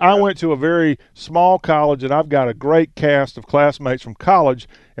thankfully, I went to a very small college, and I've got a great cast of classmates from college,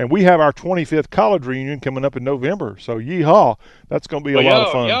 and we have our 25th college reunion coming up in November. So yeehaw, that's going to be a lot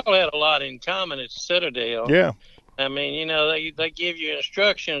of fun. Y'all had a lot in common at Citadel. Yeah. I mean, you know, they give you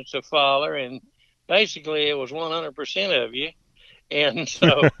instructions to follow, and basically it was 100% of you. And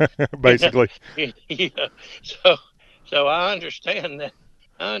so basically, yeah. So I understand that.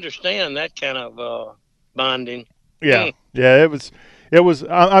 I understand that kind of bonding. Yeah, yeah, it was.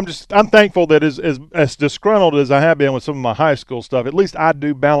 I'm thankful that as disgruntled as I have been with some of my high school stuff, at least I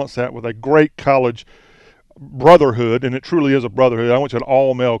do balance that with a great college brotherhood, and it truly is a brotherhood. I went to an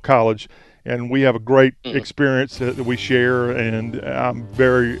all-male college, and we have a great experience that we share, and I'm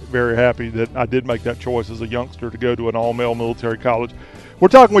very, very happy that I did make that choice as a youngster to go to an all-male military college. We're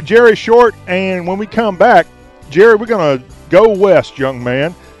talking with Jerry Short, and when we come back, Jerry, we're going to go west, young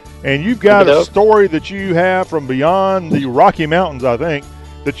man. And you've got a story that you have from beyond the Rocky Mountains, I think,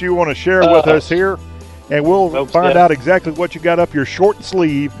 that you want to share with us here. And we'll find out exactly what you got up your short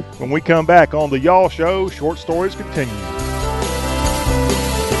sleeve when we come back on the Y'all Show. Short Stories continue.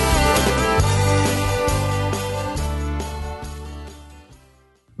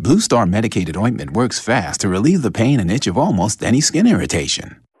 Blue Star medicated ointment works fast to relieve the pain and itch of almost any skin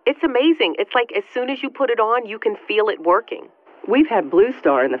irritation. It's amazing. It's like as soon as you put it on, you can feel it working. We've had Blue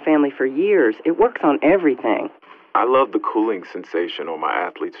Star in the family for years. It works on everything. I love the cooling sensation on my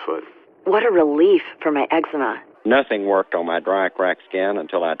athlete's foot. What a relief for my eczema. Nothing worked on my dry, cracked skin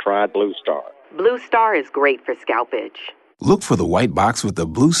until I tried Blue Star. Blue Star is great for scalp itch. Look for the white box with the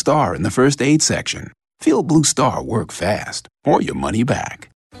Blue Star in the first aid section. Feel Blue Star work fast, or your money back.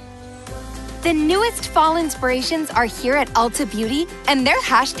 The newest fall inspirations are here at Ulta Beauty, and they're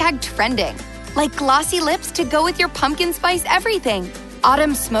hashtag trending. Like glossy lips to go with your pumpkin spice everything,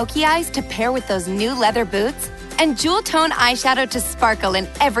 autumn smoky eyes to pair with those new leather boots, and jewel tone eyeshadow to sparkle in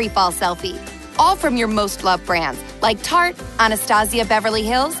every fall selfie. All from your most loved brands like Tarte, Anastasia Beverly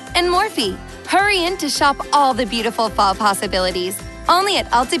Hills, and Morphe. Hurry in to shop all the beautiful fall possibilities. Only at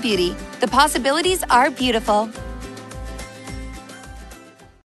Ulta Beauty. The possibilities are beautiful.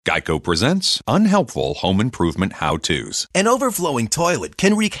 Geico presents unhelpful home improvement how-tos. An overflowing toilet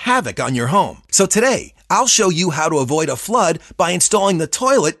can wreak havoc on your home. So today, I'll show you how to avoid a flood by installing the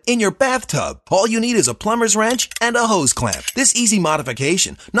toilet in your bathtub. All you need is a plumber's wrench and a hose clamp. This easy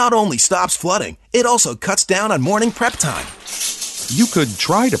modification not only stops flooding, it also cuts down on morning prep time. You could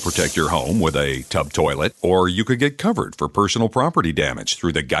try to protect your home with a tub toilet, or you could get covered for personal property damage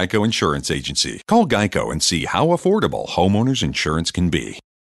through the Geico Insurance Agency. Call Geico and see how affordable homeowners insurance can be.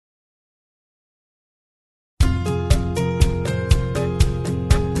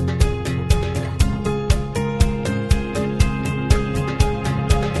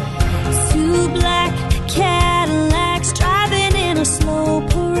 Cadillacs driving in a slow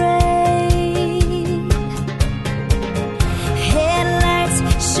parade. Headlights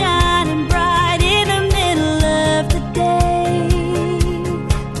shining bright in the middle of the day.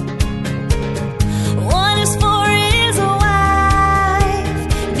 One is for his wife,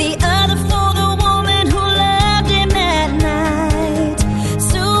 the other for the woman who loved him that night.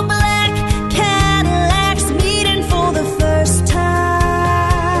 Two black Cadillacs meeting for the first time.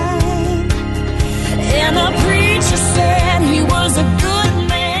 And the preacher said he was a good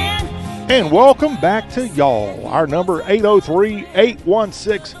man. And welcome back to Y'all. Our number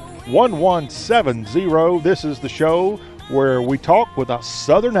 803-816-1170. This is the show where we talk with a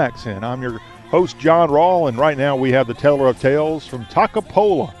Southern accent. I'm your host John Rawl, and right now we have the teller of tales from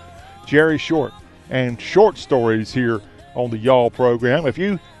Takapola, Jerry Short, and short stories here on the Y'all program. If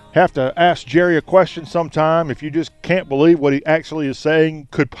you have to ask Jerry a question sometime, if you just can't believe what he actually is saying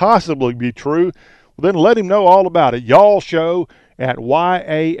could possibly be true, well, then let him know all about it. Y'all Show at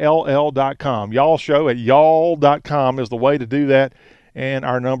YALL.com. Y'all Show at y'all.com is the way to do that. And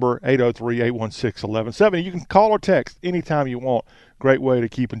our number, 803-816-1170. You can call or text anytime you want. Great way to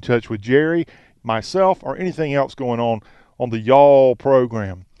keep in touch with Jerry, myself, or anything else going on the Y'all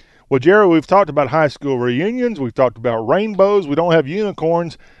program. Well, Jerry, we've talked about high school reunions. We've talked about rainbows. We don't have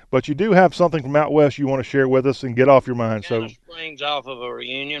unicorns, but you do have something from out west you want to share with us and get off your mind. So springs off of a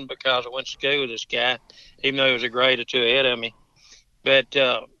reunion because I went to school with this guy, even though he was a grade or two ahead of me. But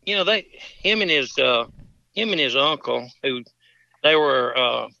him and his uncle, who they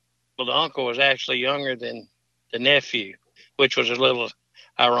were, the uncle was actually younger than the nephew, which was a little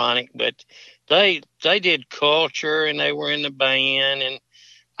ironic. But they did culture, and they were in the band, and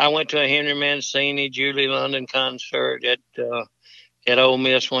I went to a Henry Mancini, Julie London concert at Ole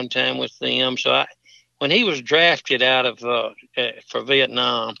Miss one time with them. So when he was drafted out of for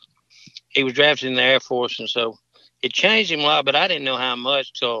Vietnam, he was drafted in the Air Force, and so it changed him a lot. But I didn't know how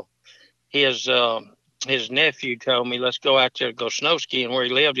much till his nephew told me, "Let's go out there to go snow skiing." Where he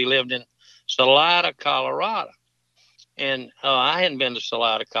lived in Salida, Colorado, and I hadn't been to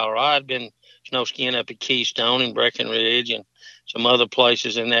Salida, Colorado. I'd been snow skiing up at Keystone and Breckenridge and some other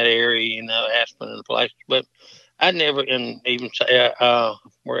places in that area, Aspen and places. But I'd never, and even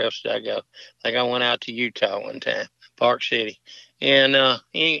where else did I go? I think I went out to Utah one time, Park City. And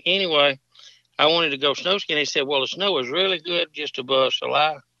anyway, I wanted to go snow skiing. He said, well, the snow is really good just above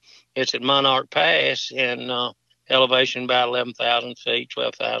Salida. It's at Monarch Pass, and elevation about 11,000 feet,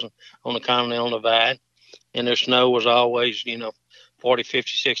 12,000 on the Continental Divide. And their snow was always, 40,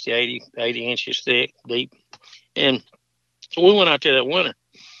 50, 60, 80 inches thick, deep. And so we went out there that winter.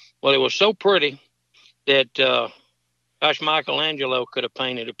 Well, it was so pretty that, Michelangelo could have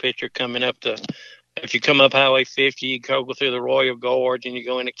painted a picture coming up if you come up Highway 50, you go through the Royal Gorge and you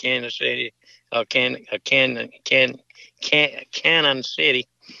go into Kansas City, Cannon City,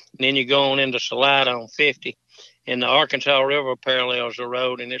 and then you go on into Salida on 50. And the Arkansas River parallels the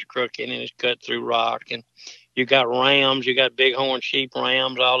road, and it's crooked and it's cut through rock. And you got rams, you got bighorn sheep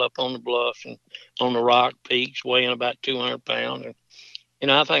rams all up on the bluffs and on the rock peaks, weighing about 200 pounds.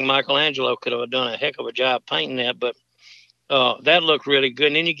 And, I think Michelangelo could have done a heck of a job painting that, but that looked really good.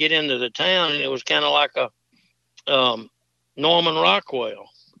 And then you get into the town, and it was kind of like a Norman Rockwell,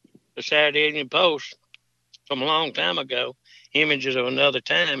 the Saturday Evening Post from a long time ago, images of another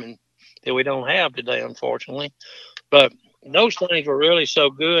time, and that we don't have today, unfortunately. But those things were really so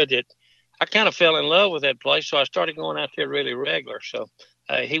good that I kind of fell in love with that place, so I started going out there really regular. So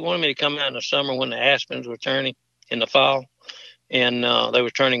he wanted me to come out in the summer when the aspens were turning in the fall, and they were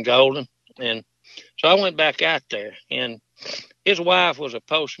turning golden. And so I went back out there, and his wife was a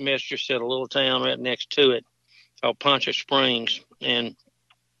postmistress at a little town right next to it called Poncha Springs, and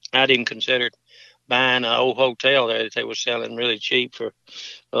I didn't consider buying an old hotel there that they were selling really cheap for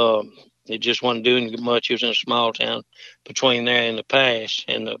it just wasn't doing much. It was in a small town between there and the pass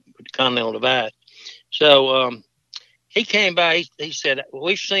and the Continental Divide. So he came by. He said,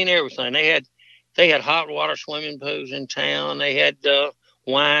 "We've seen everything." They had hot water swimming pools in town. They had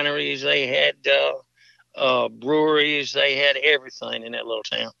wineries. They had breweries. They had everything in that little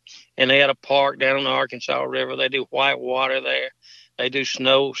town. And they had a park down on the Arkansas River. They do white water there. They do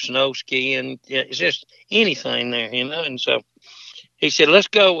snow skiing. It's just anything there, And so he said, let's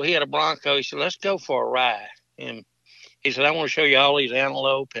go. He had a Bronco. He said, let's go for a ride. And he said, I want to show you all these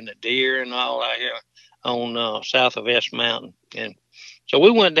antelope and the deer and all out here on south of S Mountain. And so we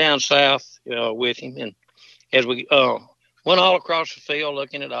went down south with him. And as we went all across the field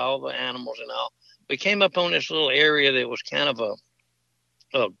looking at all the animals and all, we came up on this little area that was kind of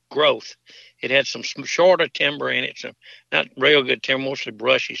a growth. It had some shorter timber in it, some not real good timber, mostly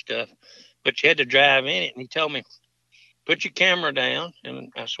brushy stuff. But you had to drive in it. And he told me, put your camera down.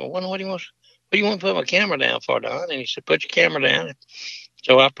 And I said, well, what do you want to put my camera down for, Don? And he said, put your camera down.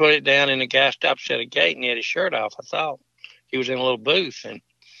 So I put it down, and the guy stopped at a gate, and he had his shirt off. I thought he was in a little booth.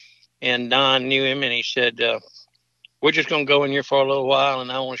 And Don knew him, and he said, we're just going to go in here for a little while,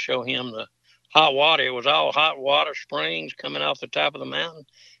 and I want to show him the hot water. It was all hot water springs coming off the top of the mountain,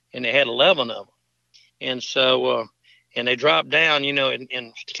 and they had 11 of them. And so, and they dropped down,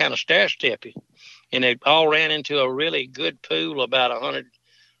 and kind of stair-steppy. And they all ran into a really good pool, about 100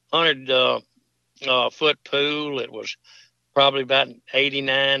 foot pool. It was probably about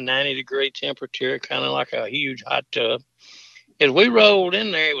 89, 90 degree temperature, kind of like a huge hot tub. as we rolled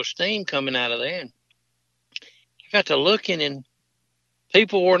in there, it was steam coming out of there. And I got to looking, and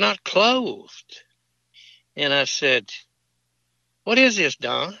people were not clothed. And I said, "What is this,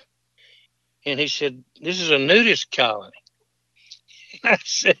 Don?" And he said, "This is a nudist colony." And I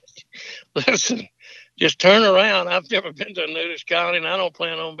said, "Listen, just turn around. I've never been to a nudist colony, and I don't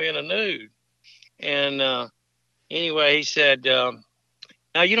plan on being a nude." And anyway, he said,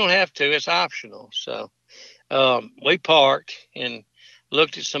 "No, you don't have to. It's optional." So we parked and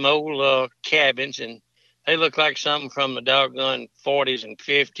looked at some old cabins, and they looked like something from the doggone 40s and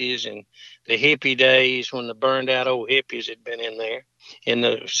 50s and the hippie days when the burned out old hippies had been in there in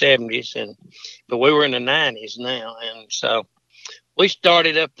the 70s. But we were in the 90s now. And so we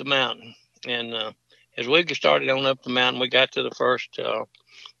started up the mountain. And as we started on up the mountain, we got to the first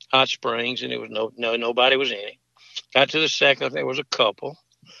hot springs, and it was nobody was in it. Got to the second, there was a couple,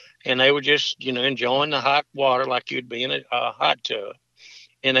 and they were just, enjoying the hot water like you'd be in a hot tub.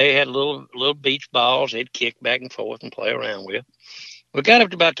 And they had little beach balls they'd kick back and forth and play around with. We got up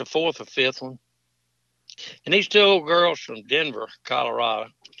to about the fourth or fifth one. And these two old girls from Denver,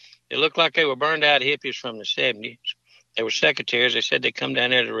 Colorado, they looked like they were burned out hippies from the 70s. They were secretaries. They said they'd come down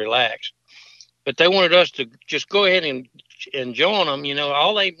there to relax. But they wanted us to just go ahead and join them.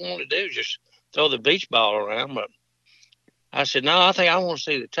 All they wanted to do is just throw the beach ball around. But I said, "No, I think I want to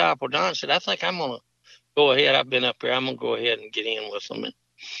see the top." Well, Don said, "I think I'm going to go ahead. I've been up here. I'm going to go ahead and get in with them." And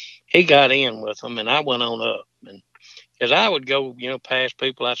he got in with them, and I went on up. And as I would go, past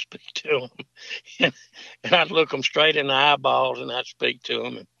people, I'd speak to them. And I'd look them straight in the eyeballs, and I'd speak to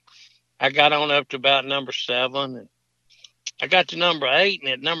them. And I got on up to about number 7. And I got to number 8,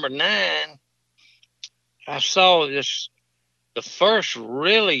 and at number 9, I saw the first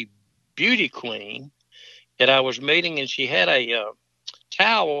really beauty queen that I was meeting, and she had a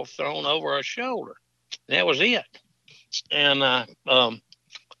towel thrown over her shoulder. And that was it. And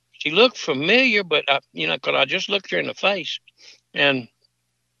she looked familiar, but because I just looked her in the face. And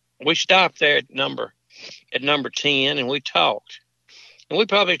we stopped there at number 10, and we talked. And we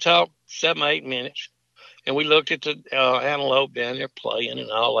probably talked 7 or 8 minutes. And we looked at the antelope down there playing and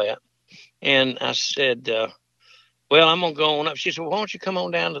all that. And I said, "Well, I'm going to go on up." She said, "Well, why don't you come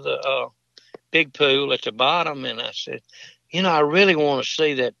on down to the big pool at the bottom?" And I said, "I really want to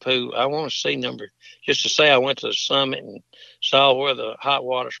see that pool. I want to see just to say I went to the summit and saw where the hot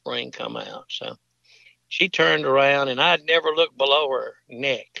water spring come out." So she turned around, and I'd never looked below her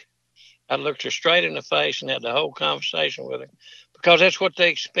neck. I looked her straight in the face and had the whole conversation with her, because that's what they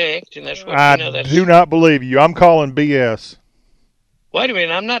expect, and that's what I do not believe you. I'm calling BS. Wait a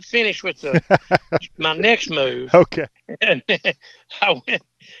minute, I'm not finished with my next move. Okay. And I went,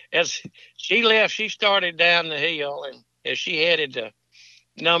 as she left, she started down the hill, and as she headed to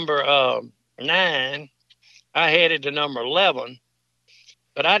number 9, I headed to number 11,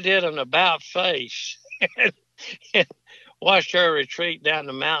 but I did an about face and watched her retreat down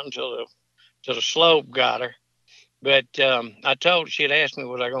the mountain till the slope got her. But I told her, she had asked me,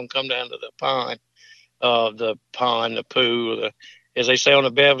 was I going to come down to the pool, as they say on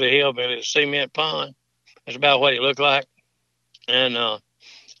the Beverly Hillbilly, the cement pond. That's about what it looked like. And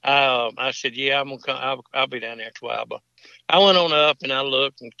I said, "Yeah, I'm gonna come. I'll be down there in a while." But I went on up, and I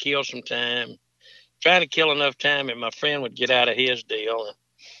looked and killed some time, trying to kill enough time that my friend would get out of his deal. And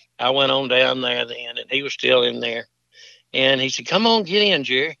I went on down there then, and he was still in there. And he said, "Come on, get in,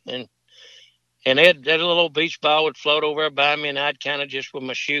 Jerry." And that little beach ball would float over by me, and I'd kind of just with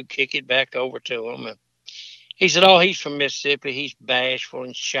my shoe kick it back over to him. And he said, "Oh, he's from Mississippi. He's bashful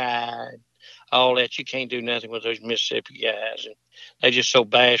and shy, and all that. You can't do nothing with those Mississippi guys. And they're just so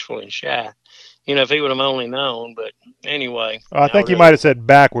bashful and shy." If he would have only known. But anyway. I think you might have said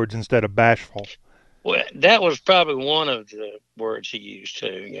backwards instead of bashful. Well, that was probably one of the words he used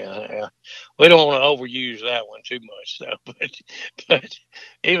too. Yeah. We don't want to overuse that one too much, though. But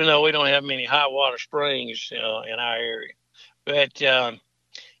even though we don't have many hot water springs in our area. But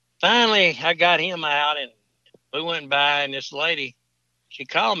finally, I got him out, and we went by, and this lady, she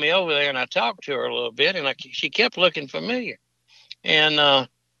called me over there, and I talked to her a little bit, and she kept looking familiar. And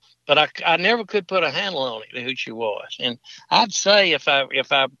but I never could put a handle on it, who she was. And I'd say if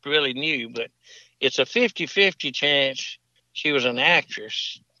I really knew, but it's a 50-50 chance she was an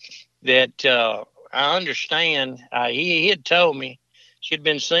actress. That I understand. He had told me she'd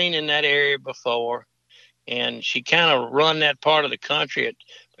been seen in that area before, and she kind of run that part of the country.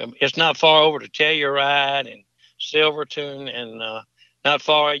 It's not far over to Telluride and Silverton, and not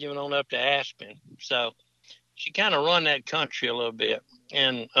far even on up to Aspen. So she kind of run that country a little bit.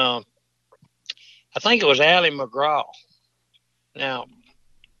 And I think it was Allie McGraw. Now,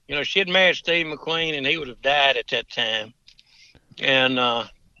 she had married Steve McQueen, and he would have died at that time. and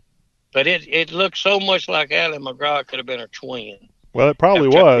but it looked so much like Allie McGraw. It could have been her twin. Well, it probably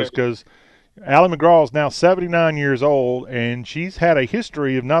was, because Allie McGraw is now 79 years old, and she's had a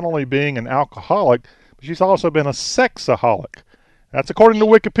history of not only being an alcoholic, but she's also been a sexaholic. That's according to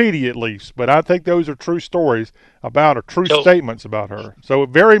Wikipedia, at least. But I think those are true stories about her, true statements about her. So it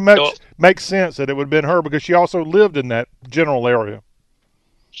very much makes sense that it would have been her, because she also lived in that general area.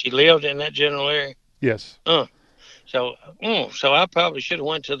 She lived in that general area? Yes. So I probably should have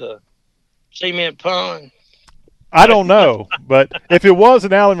went to the cement pond. I don't know, but if it was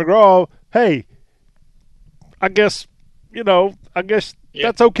an Allie McGraw, hey, I guess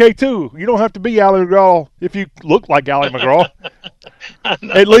that's okay too. You don't have to be Allie McGraw if you look like Allie McGraw.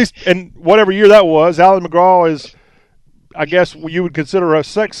 At least in whatever year that was, Allie McGraw is, I guess you would consider a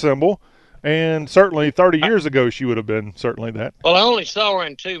sex symbol, and certainly 30 years ago she would have been certainly that. Well, I only saw her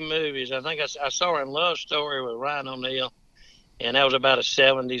in 2 movies. I think I saw her in Love Story with Ryan O'Neal, and that was about a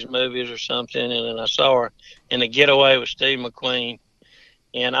 70s movies or something, and then I saw her in The Getaway with Steve McQueen,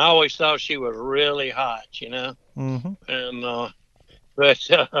 and I always thought she was really hot, Mm-hmm. And but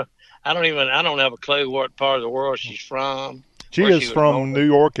I don't have a clue what part of the world she's from. She is from New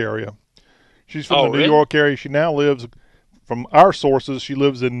York area. She's from the New York area. She now lives, from our sources, she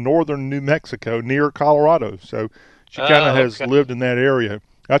lives in northern New Mexico near Colorado. So she kind of has lived in that area.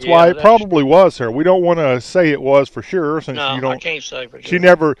 That's why it probably was her. We don't want to say it was for sure, since I you don't. Can't say for sure. She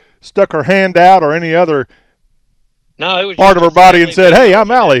never stuck her hand out or any other it was part of her body and said, "Hey, I'm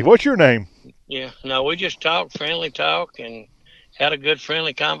Allie. What's your name?" Yeah, no, we just talked, friendly talk, and had a good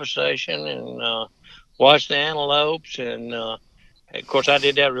friendly conversation, and watched the antelopes, and of course I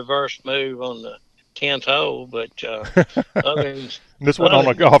did that reverse move on the 10th hole, but this one on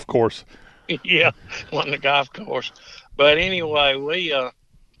a golf course. Yeah, on the golf course. But anyway, we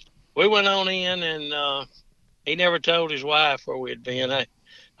went on in, and he never told his wife where we'd been.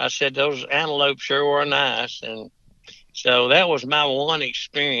 I said those antelopes sure were nice, and so that was my one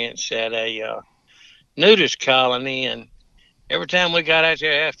experience at a nudist colony, and every time we got out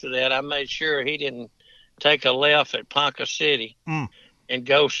there after that, I made sure he didn't take a left at Ponca City and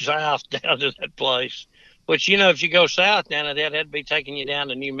go south down to that place. Which, if you go south down to that'd be taking you down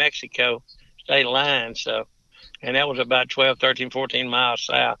to New Mexico state line. So, and that was about 12, 13, 14 miles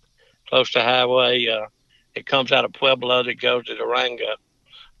south, close to highway. It comes out of Pueblo that goes to Durango.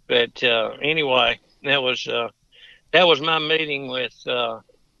 But anyway, that was my meeting with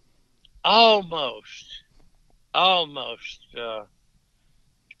almost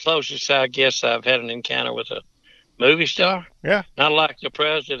closest I guess I've had an encounter with a movie star. Yeah. Not like the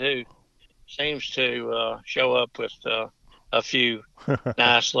president, who seems to show up with a few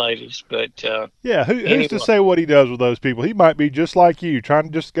nice ladies, but who's to say what he does with those people? He might be just like you, trying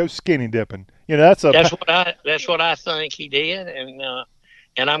to just go skinny dipping. That's what I think he did,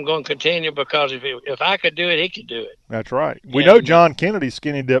 and I'm going to continue, because if I could do it, he could do it. That's right. We know John Kennedy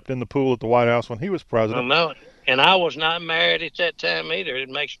skinny dipped in the pool at the White House when he was president. I know it. And I was not married at that time either. It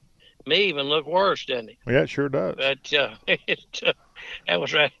makes me even look worse, doesn't it? Yeah, it sure does. But that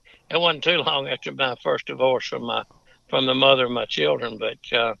was right. It wasn't too long after my first divorce from the mother of my children. But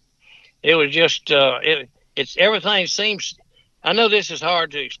it was just it's everything seems. I know this is hard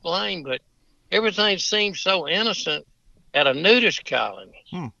to explain, but everything seems so innocent at a nudist colony.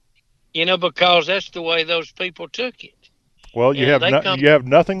 Because that's the way those people took it. Well, you have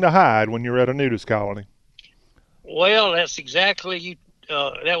nothing to hide when you're at a nudist colony. Well, that's exactly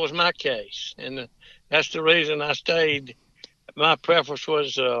that was my case, and that's the reason I stayed. My preference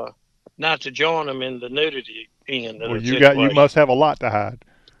was not to join them in the nudity end. Well, you must have a lot to hide.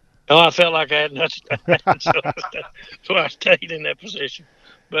 No, I felt like I had nothing to hide, so I stayed in that position.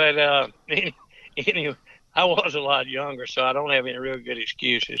 But anyway, I was a lot younger, so I don't have any real good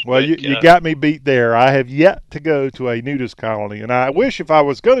excuses. Well, but, you got me beat there. I have yet to go to a nudist colony, and I wish if I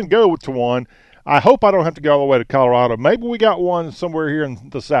was going to go to one, I hope I don't have to go all the way to Colorado. Maybe we got one somewhere here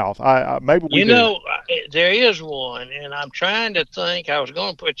in the South. Maybe we do. There is one, and I'm trying to think. I was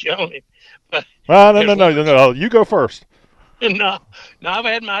going to put you on it. But no. You go first. No, I've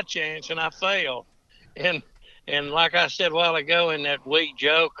had my chance, and I failed. And like I said a while ago in that weak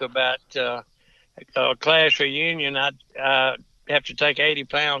joke about a class reunion, I have to take 80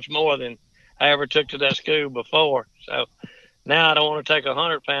 pounds more than I ever took to that school before. So now I don't want to take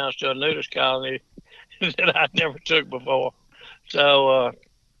 100 pounds to a nudist colony that I never took before. So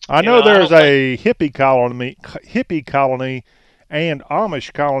I know there's a hippie colony and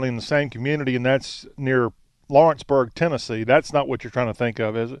Amish colony in the same community, and that's near Lawrenceburg, Tennessee. That's not what you're trying to think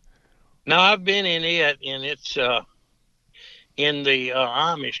of, is it? No, I've been in it, and it's in the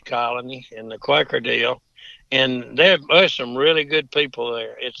Amish colony in the Quaker deal, and there's some really good people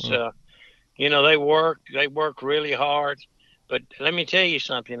there. It's they work really hard. But let me tell you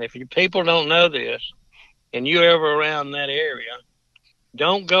something. If you people don't know this, and you're ever around that area,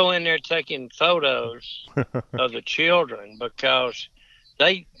 don't go in there taking photos of the children, because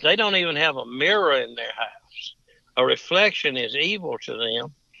they don't even have a mirror in their house. A reflection is evil to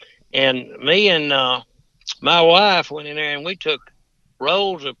them. And me and my wife went in there and we took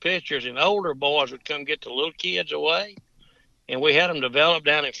rolls of pictures, and older boys would come get the little kids away. And we had them developed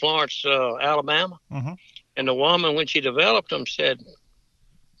down in Florence, Alabama. Mm-hmm. And the woman, when she developed them, said,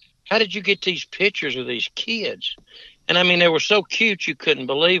 "How did you get these pictures of these kids?" And I mean, they were so cute you couldn't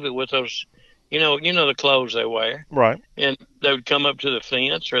believe it, with those, you know the clothes they wear. Right. And they would come up to the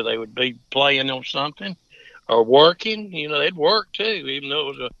fence, or they would be playing on something, or working. They'd work too, even though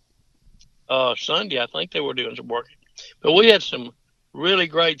it was a Sunday. I think they were doing some working. But we had some really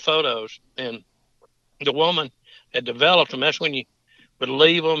great photos, and the woman had developed them. That's when you would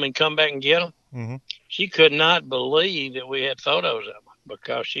leave them and come back and get them. Mm-hmm. She could not believe that we had photos of them,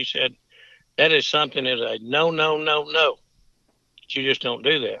 because she said that is something that is a no. You just don't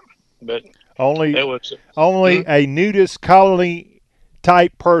do that. But only Mm-hmm. a nudist colony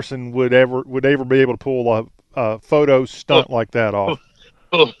type person would ever be able to pull a photo stunt like that off.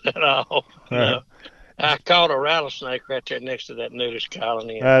 Pull that off. Right. No. I caught a rattlesnake right there next to that nudist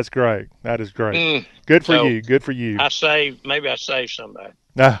colony. That's great. That is great. Good for you. Good for you. Maybe I saved somebody.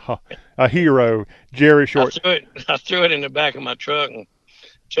 A hero, Jerry Short. I threw it in the back of my truck and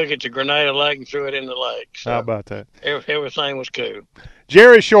took it to Grenada Lake and threw it in the lake. So how about that? Everything was cool.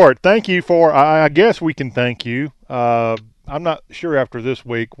 Jerry Short, thank you for. I guess we can thank you. I'm not sure after this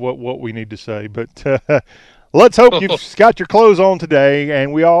week what we need to say, but let's hope you've got your clothes on today,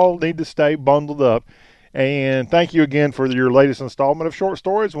 and we all need to stay bundled up. And thank you again for your latest installment of Short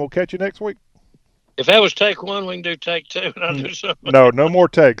Stories, and we'll catch you next week. If that was take one, we can do take two. And I'll do something. No more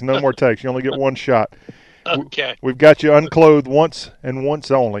takes. No more takes. You only get one shot. Okay. We've got you unclothed once and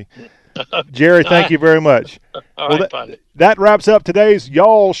once only. Jerry, thank you very much. All right, that wraps up today's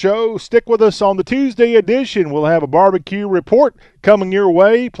Y'all Show. Stick with us on the Tuesday edition. We'll have a barbecue report coming your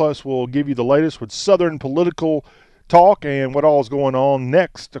way. Plus, we'll give you the latest with Southern political talk and what all is going on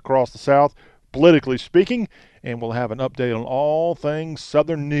next across the South, politically speaking. And we'll have an update on all things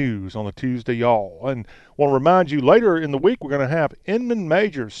Southern news on the Tuesday Y'all. And want to remind you, later in the week, we're going to have Inman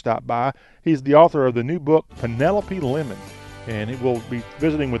Majors stop by. He's the author of the new book, Penelope Lemon. And it will be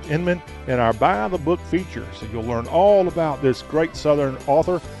visiting with Inman in our Buy the Book feature. So you'll learn all about this great Southern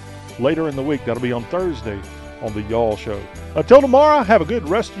author later in the week. That'll be on Thursday on the Y'all Show. Until tomorrow, have a good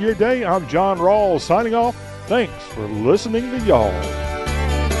rest of your day. I'm John Rawls signing off. Thanks for listening to Y'all.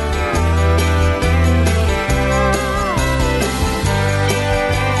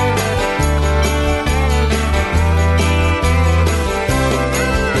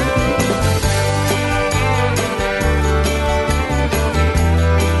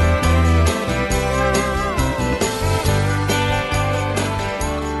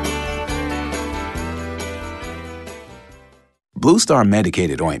 Blue Star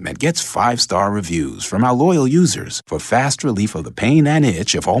Medicated Ointment gets 5-star reviews from our loyal users for fast relief of the pain and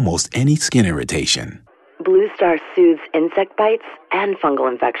itch of almost any skin irritation. Blue Star soothes insect bites and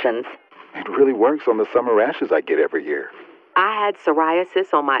fungal infections. It really works on the summer rashes I get every year. I had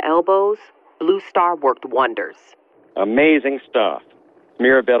psoriasis on my elbows. Blue Star worked wonders. Amazing stuff.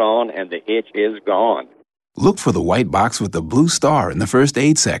 Smear a bit on and the itch is gone. Look for the white box with the blue star in the first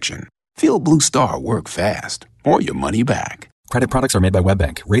aid section. Feel Blue Star work fast, or your money back. Credit products are made by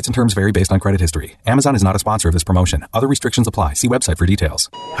WebBank. Rates and terms vary based on credit history. Amazon is not a sponsor of this promotion. Other restrictions apply. See website for details.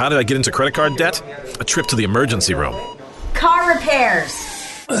 How did I get into credit card debt? A trip to the emergency room. Car repairs.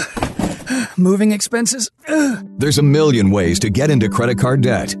 Moving expenses? There's a million ways to get into credit card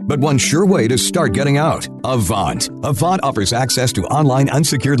debt, but one sure way to start getting out. Avant. Avant offers access to online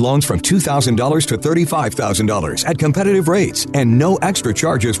unsecured loans from $2,000 to $35,000 at competitive rates and no extra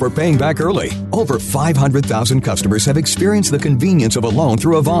charges for paying back early. Over 500,000 customers have experienced the convenience of a loan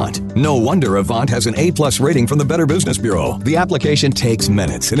through Avant. No wonder Avant has an A+ rating from the Better Business Bureau. The application takes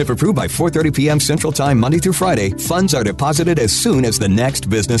minutes, and if approved by 4:30 p.m. Central Time Monday through Friday, funds are deposited as soon as the next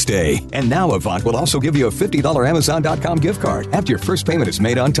business day. And now Avant will also give you a $50 Amazon.com gift card after your first payment is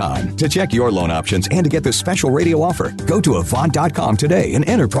made on time. To check your loan options and to get this special radio offer, go to Avant.com today and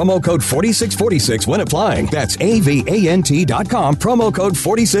enter promo code 4646 when applying. That's AVANT.com, promo code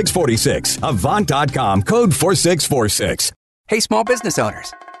 4646. Avant.com, code 4646. Hey, small business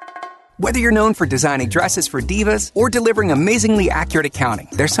owners. Whether you're known for designing dresses for divas or delivering amazingly accurate accounting,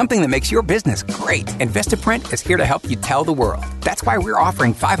 there's something that makes your business great, and Vistaprint is here to help you tell the world. That's why we're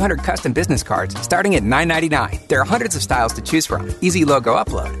offering 500 custom business cards starting at $9.99. There are hundreds of styles to choose from, easy logo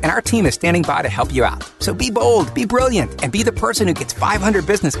upload, and our team is standing by to help you out. So be bold, be brilliant, and be the person who gets 500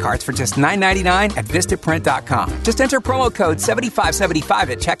 business cards for just $9.99 at Vistaprint.com. Just enter promo code 7575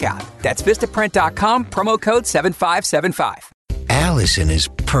 at checkout. That's Vistaprint.com, promo code 7575. Allison is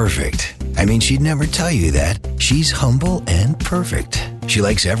perfect. I mean, she'd never tell you that. She's humble and perfect. She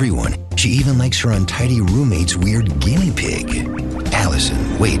likes everyone. She even likes her untidy roommate's weird guinea pig.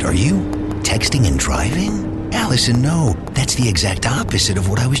 Allison, wait, are you texting and driving? Allison, no. That's the exact opposite of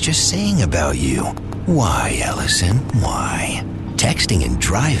what I was just saying about you. Why, Allison? Why? Texting and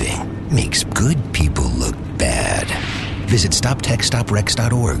driving makes good people look bad. Visit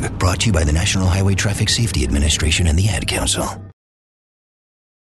StopTextStopWrecks.org. Brought to you by the National Highway Traffic Safety Administration and the Ad Council.